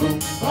bedroom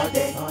all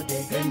day,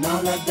 and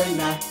all of the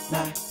night.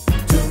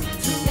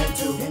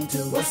 Two and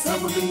two. What's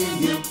up with me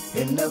and you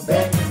in the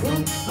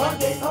bedroom all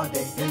day,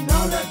 and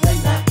all of the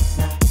night.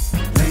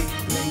 Three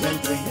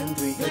and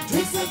three. The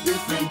drinks will be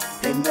free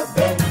in the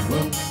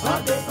bedroom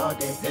all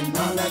day, and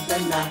all of the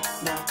night.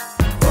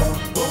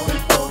 Four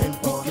and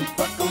four. And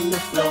fuck on the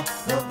floor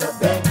of the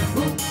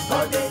bedroom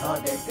all day,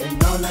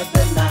 and all of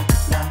the night.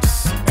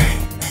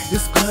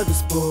 This club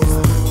is full,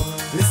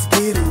 let's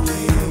get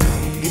away.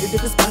 Get a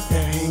different spot to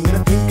hang, and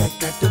I think I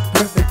got the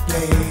perfect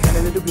place. And a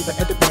little river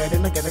at the pad,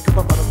 and I got a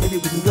couple bottles, maybe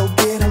we can go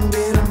get 'em.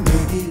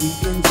 Maybe we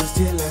can just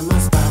chill at my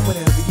spot,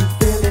 whatever you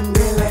feeling,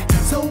 really.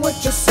 So what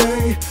you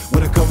say,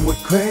 when I come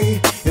with Cray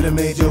in a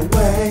major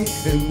way?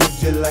 And would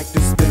you like to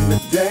spend the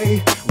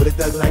day with a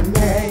thug like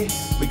me?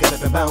 We got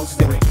up and bounced,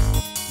 then we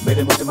made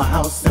a move to my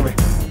house, then we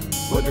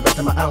went the rest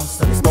of my house,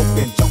 so we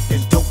smoking,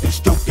 joking,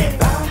 stroking.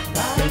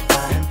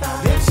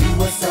 Then she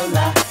was so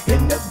loud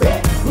in the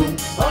bedroom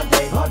all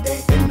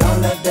day, and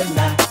all of the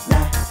night.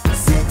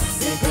 Six.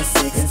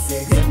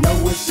 You know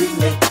where she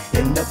lit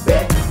in the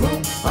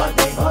bedroom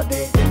all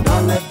day, and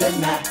all of the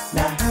night.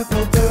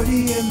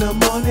 4:30 in the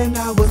morning,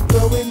 I was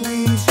blowing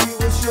weed. She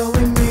was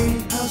showing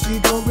me how she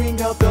gon'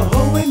 bring out the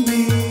hoe in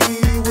me.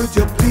 Would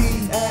you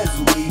please, as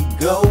we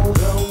go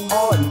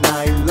all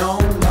night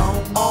long,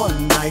 all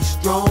night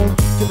strong,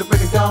 till the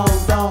break of dawn.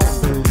 Don't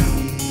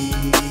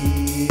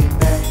believe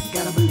that,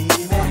 gotta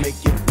believe that. Make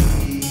you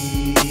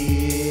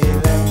feel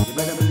that, you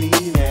better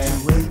believe that.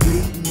 Two-way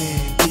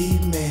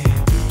bleed me,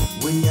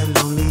 when you're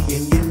lonely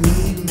and you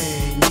need me.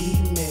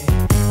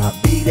 I'll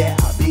be there.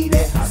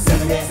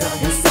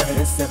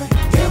 7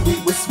 Yeah, we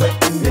was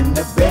sweating in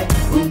the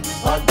bedroom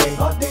all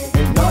day,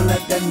 and all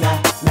of the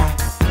night.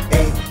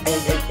 Ay.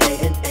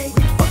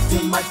 We fucked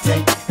in my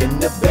tank in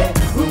the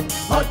bedroom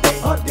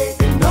all day,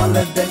 and all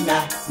of the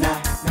night.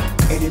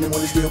 8 in the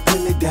morning, still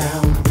putting it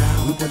down.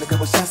 We put a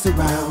couple shots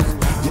around,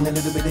 then a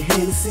little bit of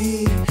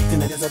Hennessy.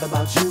 Tonight is all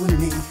about you and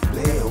me.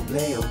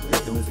 Play,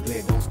 let the music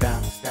play, don't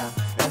stop.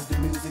 As the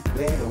music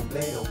play,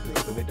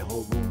 so make the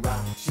whole room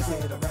rock. She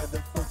said I'd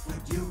rather fuck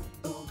with you.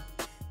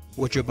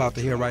 What you're about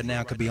to hear right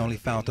now could be only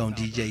found on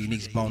DJ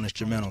U-Neek's Bone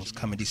Instrumentals,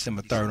 coming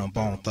December 3rd on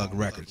Bone Thug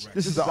Records.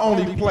 This is the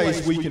only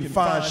place where you can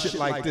find shit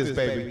like this,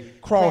 baby.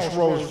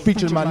 Crossroads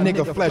featuring my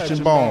nigga Flesh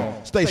and Bone.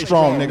 Stay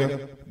strong,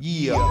 nigga.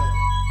 Yeah.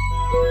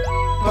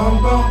 Boom.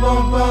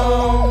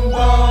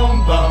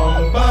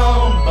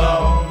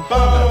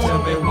 Now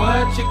tell me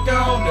what you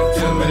gonna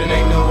do, but it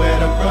ain't nowhere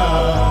to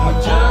run. When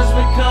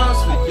judgment comes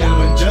for you,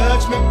 tell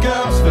me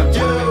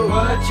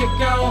what you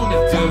gonna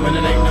do, when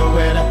it ain't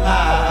nowhere to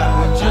hide.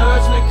 When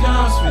judgment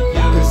comes for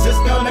you, 'cause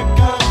it's gonna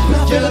come for you.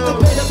 Now feel like the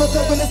pain of a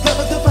thug when it's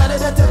never divided.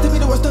 That death to be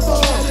the worst of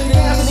all.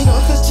 Happening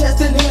on his chest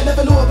and he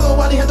never knew about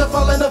why he had to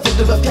fall in a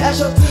victim of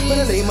cash up. But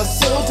I lay my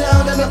soul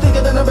down and I'm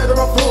thinking that I'm better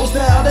off fools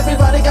now.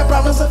 Everybody got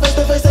problems and face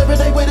to face every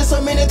day. Waiting so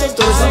many days.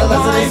 Stories on the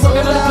lines and they sold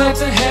out. Another plan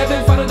to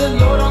heaven, follow the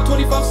Lord on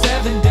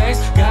 24/7 days.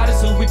 God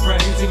is who we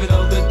praise, even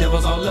though the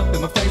devil's all up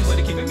in my face, but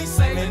he keeping me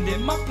safe and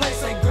in my place.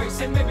 Say grace,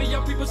 and maybe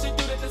your people should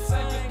do that the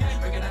same.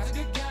 Recognize a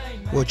good game.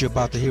 What you're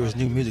about to hear is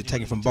new music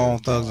taken from Bone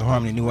Thugs and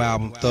Harmony new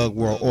album Thug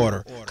World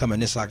Order, coming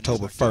this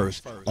October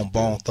 1st on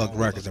Bone Thug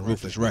Records and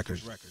Ruthless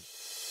Records.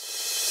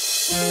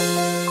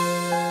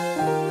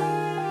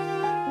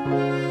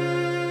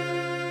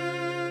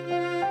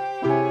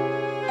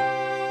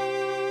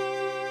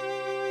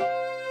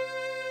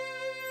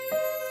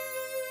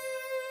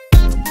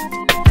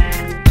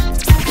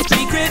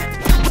 Secret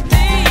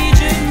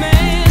agent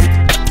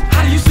man,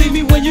 how do you see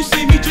me when you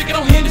see me drinking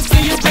on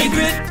Hennessy?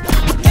 Secret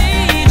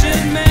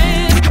agent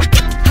man,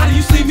 how do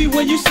you see me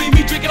when you see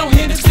me drinking on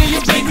Hennessy?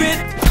 Secret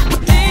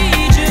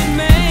agent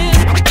man,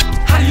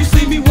 how do you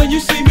see me when you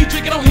see me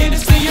drinking on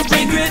Hennessy?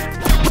 Secret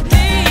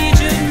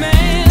agent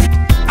man,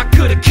 I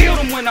could've killed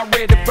him when I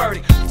read the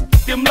verdict.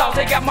 Them laws,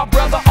 they got my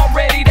brother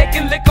already, they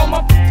can lick on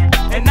my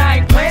and I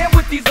ain't playing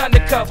with these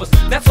undercovers.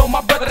 That's on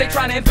my brother, they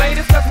tryna invade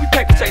us cause we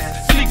paper chasers.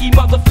 Sneaky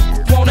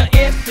motherfuckers wanna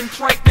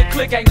infiltrate, the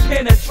click ain't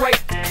penetrate.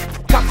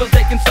 Coppers,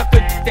 they can suck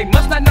it, they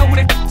must not know who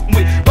they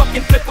with. Buck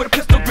and flip with a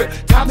pistol grip.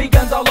 Tommy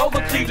guns all over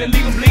Cleveland,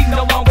 leave them bleeding,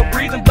 no longer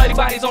breathing. Bloody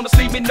bodies on the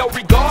sleeve, no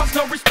regards,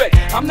 no respect.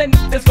 I'm that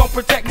that's gon'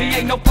 protect me,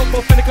 ain't no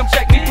football finna come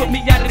check me. Put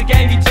me out of the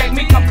game, he check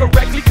me, come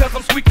correctly cause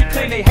I'm squeaky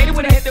clean. They hate it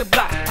when I hit the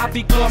block. I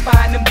be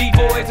glorifying them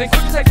D-boys and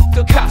quick to take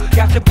the cop.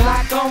 Got the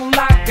block on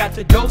lock, got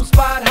the dope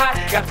spot hot,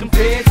 got them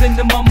feds in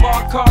the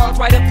unmarked cars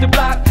right up the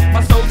block.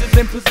 My soldiers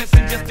in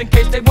position just in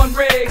case they want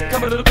raids.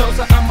 Come a little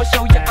closer, I'ma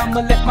show ya,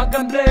 I'ma let my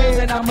gun blaze.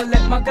 And I'ma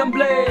let my gun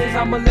blaze,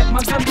 I'ma let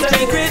my gun blaze.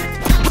 Secret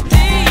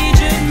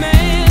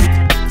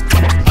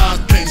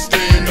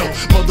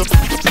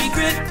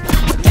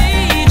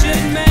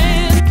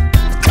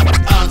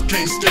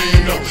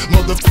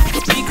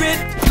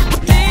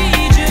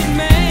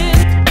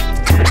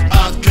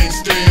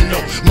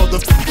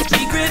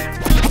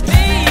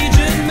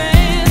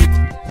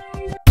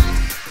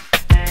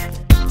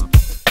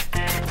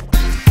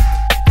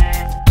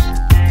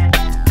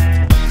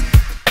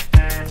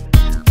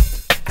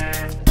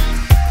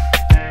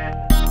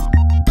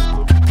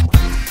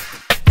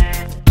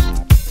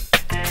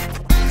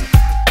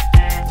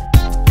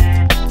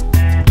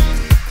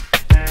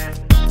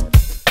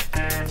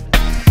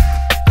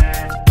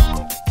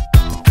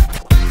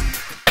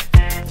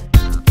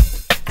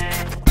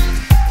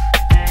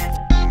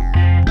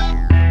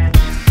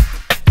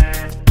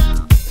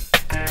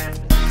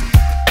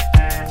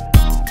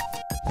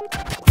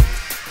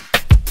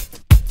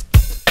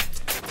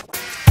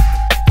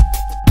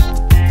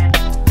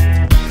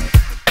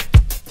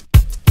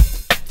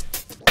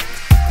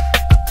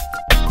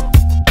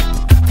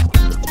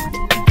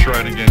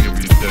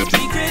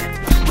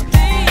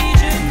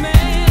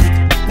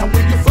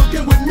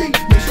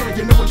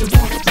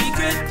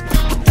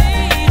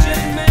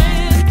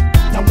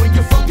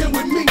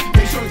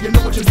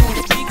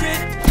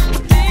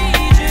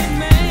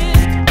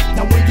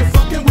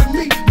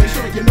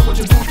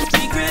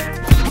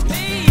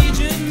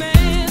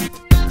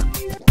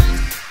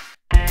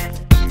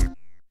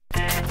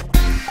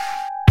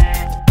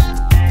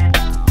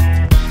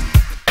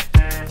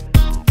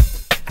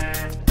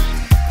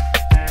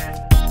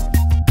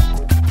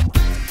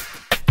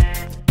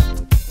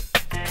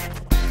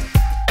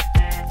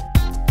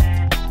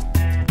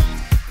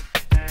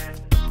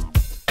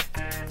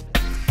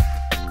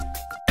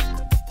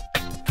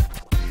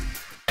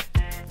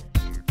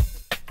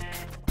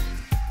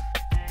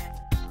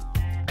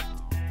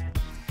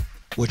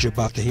What you're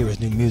about to hear is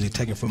new music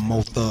taken from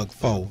Mo Thug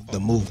Foe, The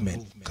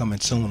Movement, coming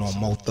soon on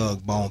Mo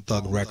Thug, Bone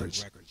Thug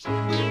Records.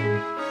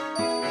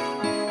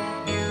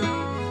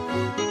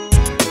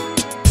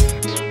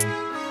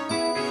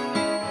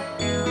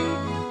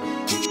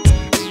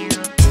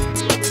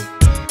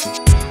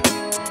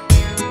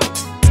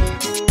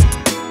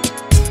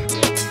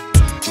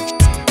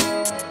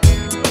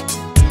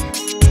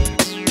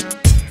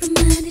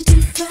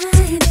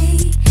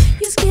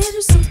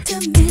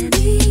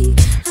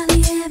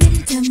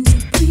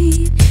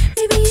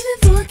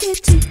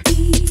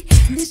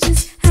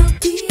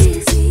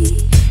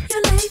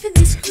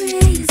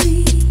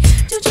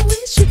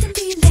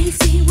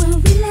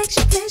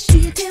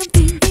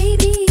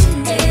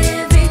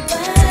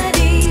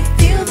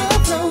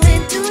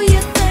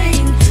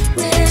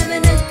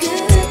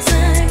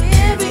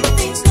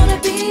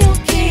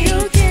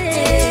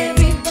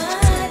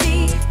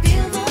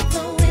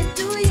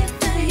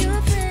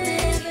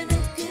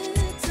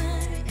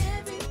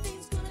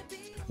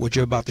 What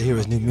you're about to hear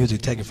is new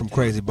music taken from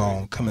Krayzie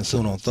Bone, coming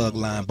soon on Thug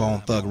Line,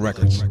 Bone Thug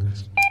Records.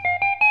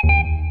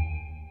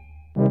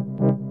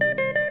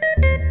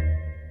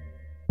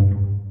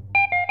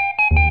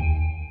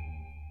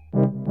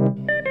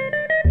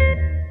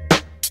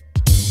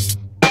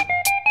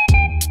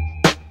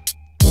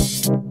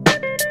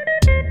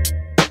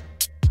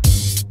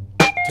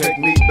 Take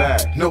me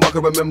back. No, I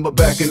can remember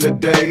back in the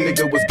day,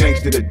 nigga was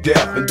gangsta to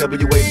death. And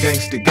WA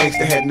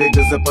gangsta had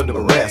niggas up under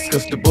arrest.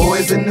 Cause the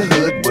boys in the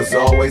hood was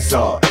always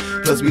hard.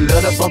 Plus we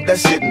let up bump that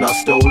shit in our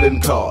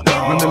stolen car.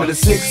 Remember the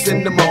 6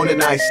 in the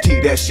morning iced tea,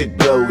 that shit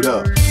blowed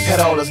up. Had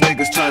all us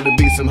niggas trying to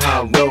be some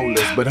high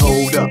rollers. But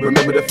hold up,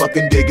 remember the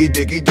fucking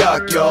diggy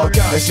dock, y'all.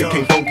 That shit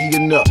came funky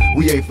enough,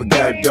 we ain't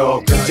forgot,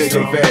 dog. Cause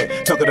JJ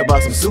Fad talking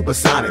about some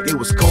supersonic, it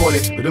was corny.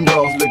 But them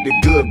bras looked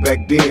good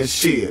back then,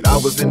 shit. I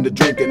was into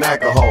drinking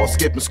alcohol,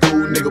 skipping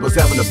school, nigga was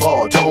having a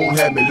ball. Tone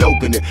had me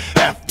loking it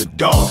after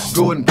dark.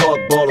 Going park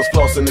ballers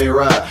flossing they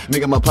ride.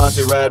 Nigga, my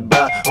posse ride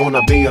by on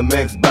a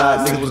BMX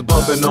bike. Niggas was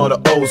bumping all the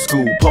old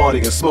school,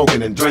 partying,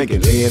 smoking and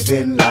drinking.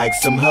 Living like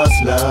some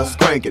hustlers,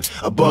 cranking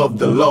above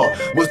the law.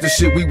 Was the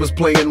shit we was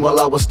playing while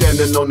I was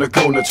standing on the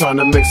corner trying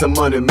to make some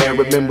money, man.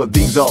 Remember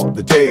these all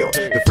the tale,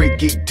 the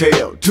freaky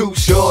tale. Too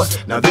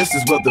short, now this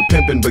is where the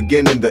pimping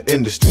begin in the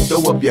industry.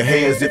 Throw up your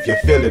hands if you're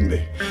feeling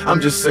me.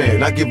 I'm just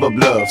saying, I give up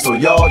love, so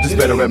y'all just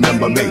better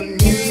remember me.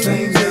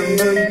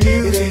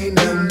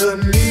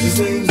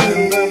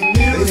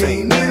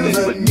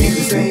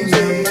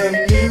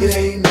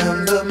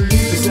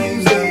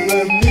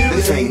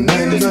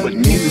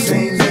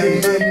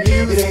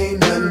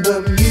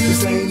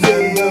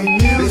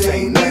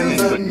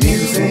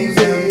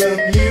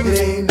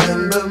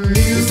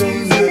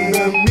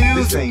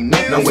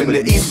 Now when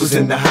the East was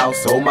in the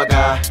house, oh my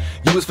God,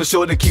 you was for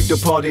sure to keep the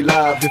party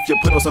live. If you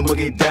put on some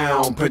boogie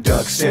down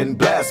production,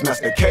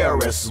 Blastmaster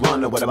KRS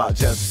Wonder, what about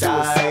just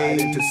suicide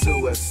into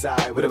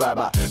suicide? What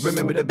about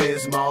remember the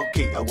Bismarck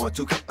key? I want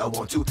to,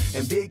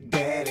 and Big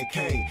Daddy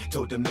Kane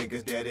told them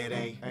niggas that it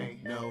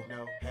ain't no.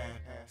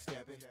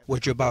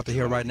 What you're about to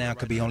hear right now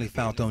could be only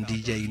found on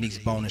DJ U-Neek'S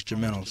Bone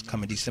Instrumentals,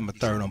 coming December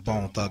 3rd on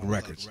Bone Thug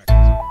Records.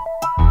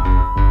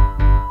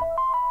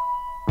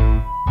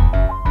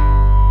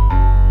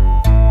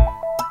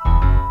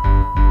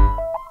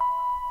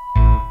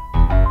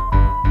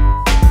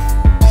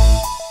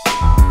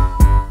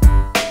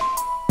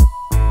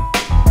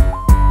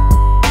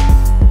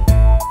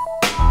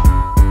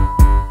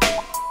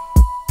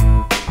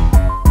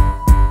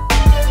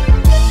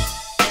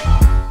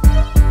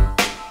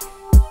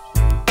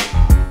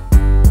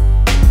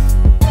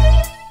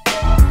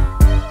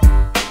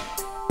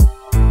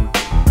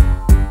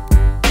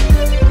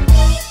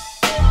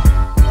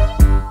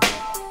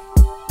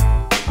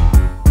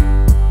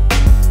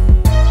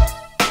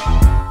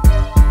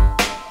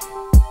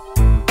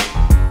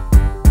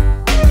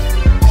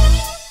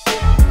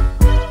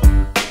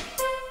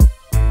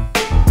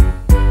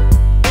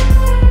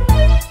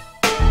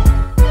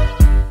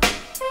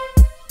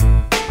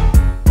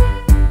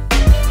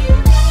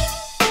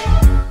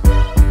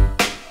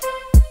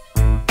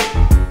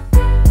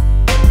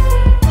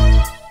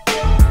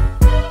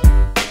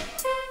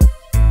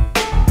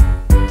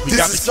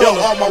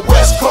 All my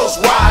West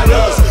Coast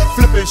riders,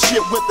 flipping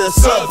shit with their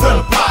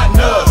southern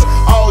partners.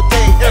 All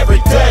day, every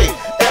day,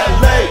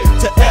 LA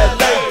to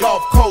LA,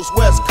 Gulf Coast,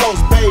 West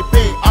Coast,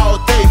 baby. All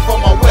day for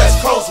my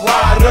West Coast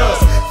riders,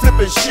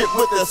 flipping shit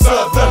with their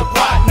southern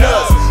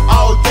partners.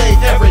 All day,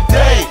 every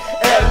day,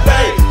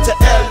 LA to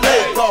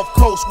LA, Gulf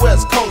Coast,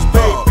 West Coast,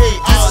 baby.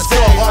 All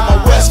day, all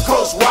my West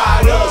Coast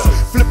riders,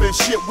 flipping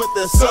shit with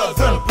their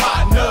southern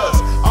partners.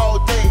 All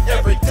day,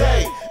 every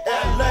day,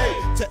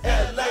 LA to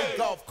LA,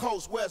 Gulf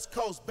Coast, West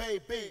Coast,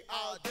 baby,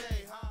 all day.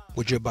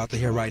 What you're about to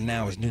hear right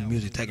now is new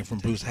music taken from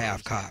Bruce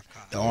HATHCOCK,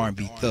 the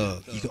R&B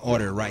thug. You can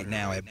order it right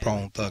now at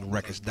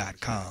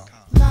BoneThugRecords.com.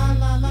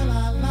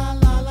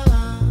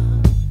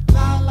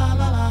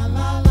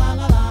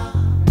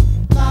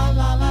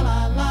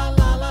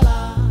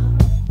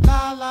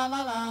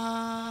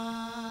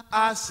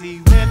 I see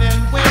men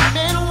and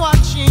women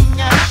watching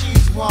as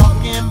she's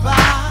walking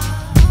by.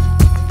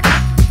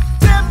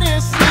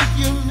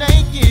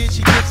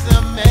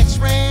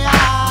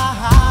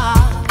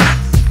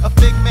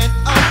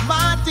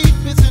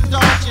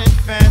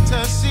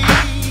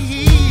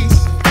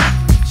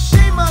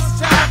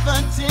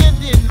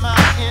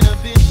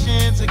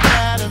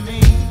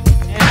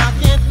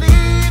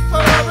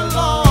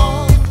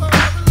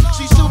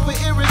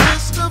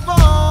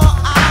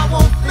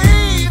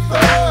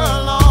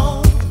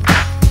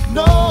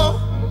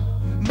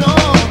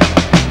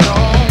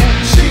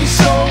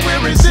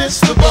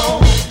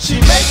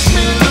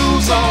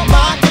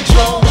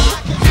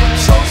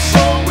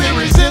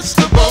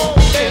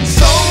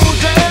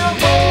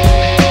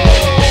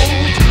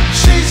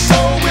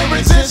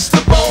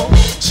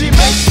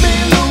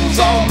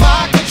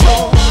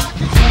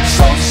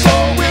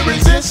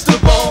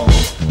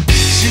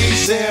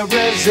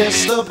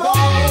 irresistible.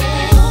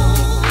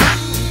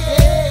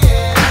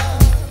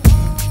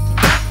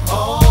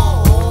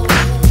 Oh,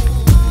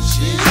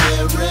 she's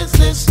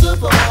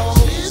irresistible.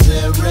 She's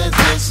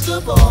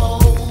irresistible.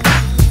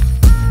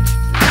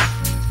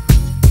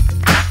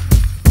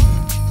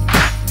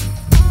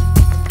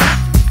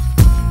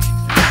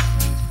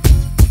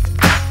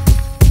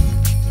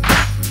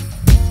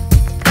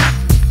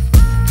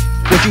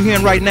 What you're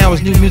hearing right now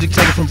is new music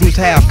taken from Bruce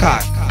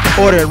HATHCOCK.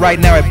 Order it right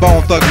now at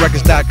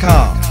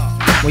BoneThugsRecords.com.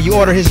 When you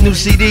order his new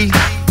CD,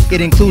 it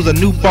includes a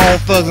new Bone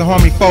Thugs and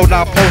Harmony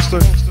fold-out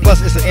poster,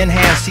 plus it's an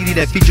enhanced CD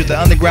that features the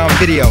underground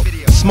video,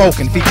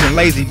 Smoking, featuring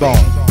Layzie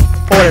Bone.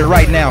 Order it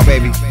right now,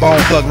 baby.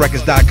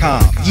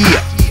 BoneThugsRecords.com.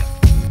 Yeah!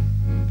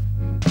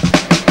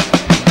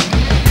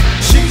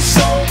 She's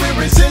so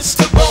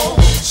irresistible.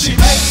 She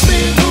makes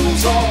me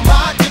lose all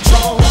my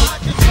control.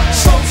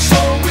 So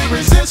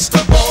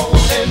irresistible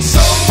and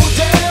so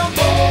damn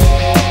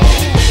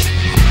bold.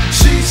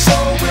 She's so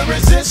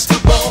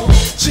irresistible.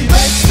 She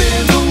makes me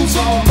lose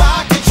all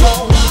my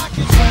control.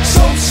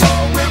 So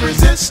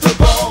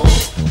irresistible.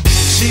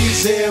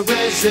 She's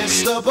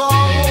irresistible.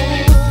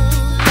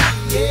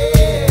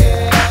 Yeah.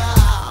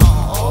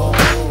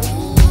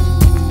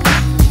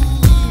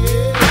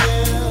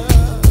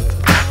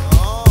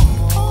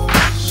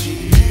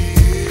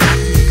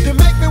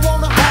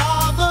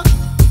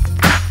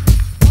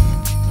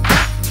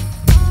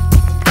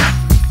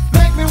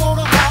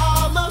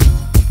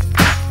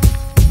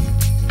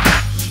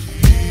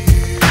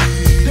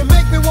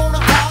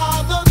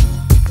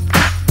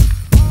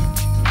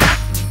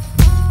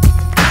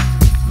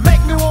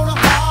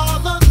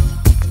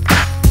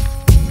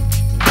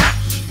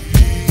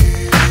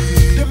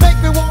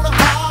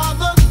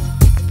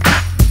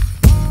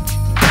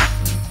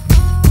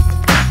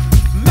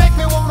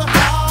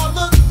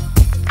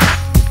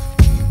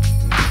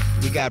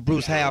 We got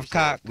Bruce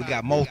HATHCOCK, we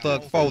got Mo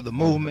Thug 4, The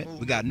Movement,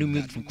 we got new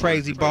music from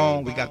Krayzie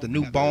Bone, we got the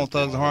new Bone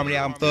Thugs and Harmony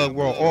album, Thug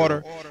World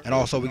Order, and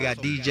also we got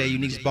DJ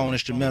UNEEK'S Bone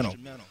Instrumental.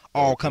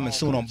 All coming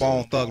soon on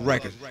Bone Thug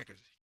Records.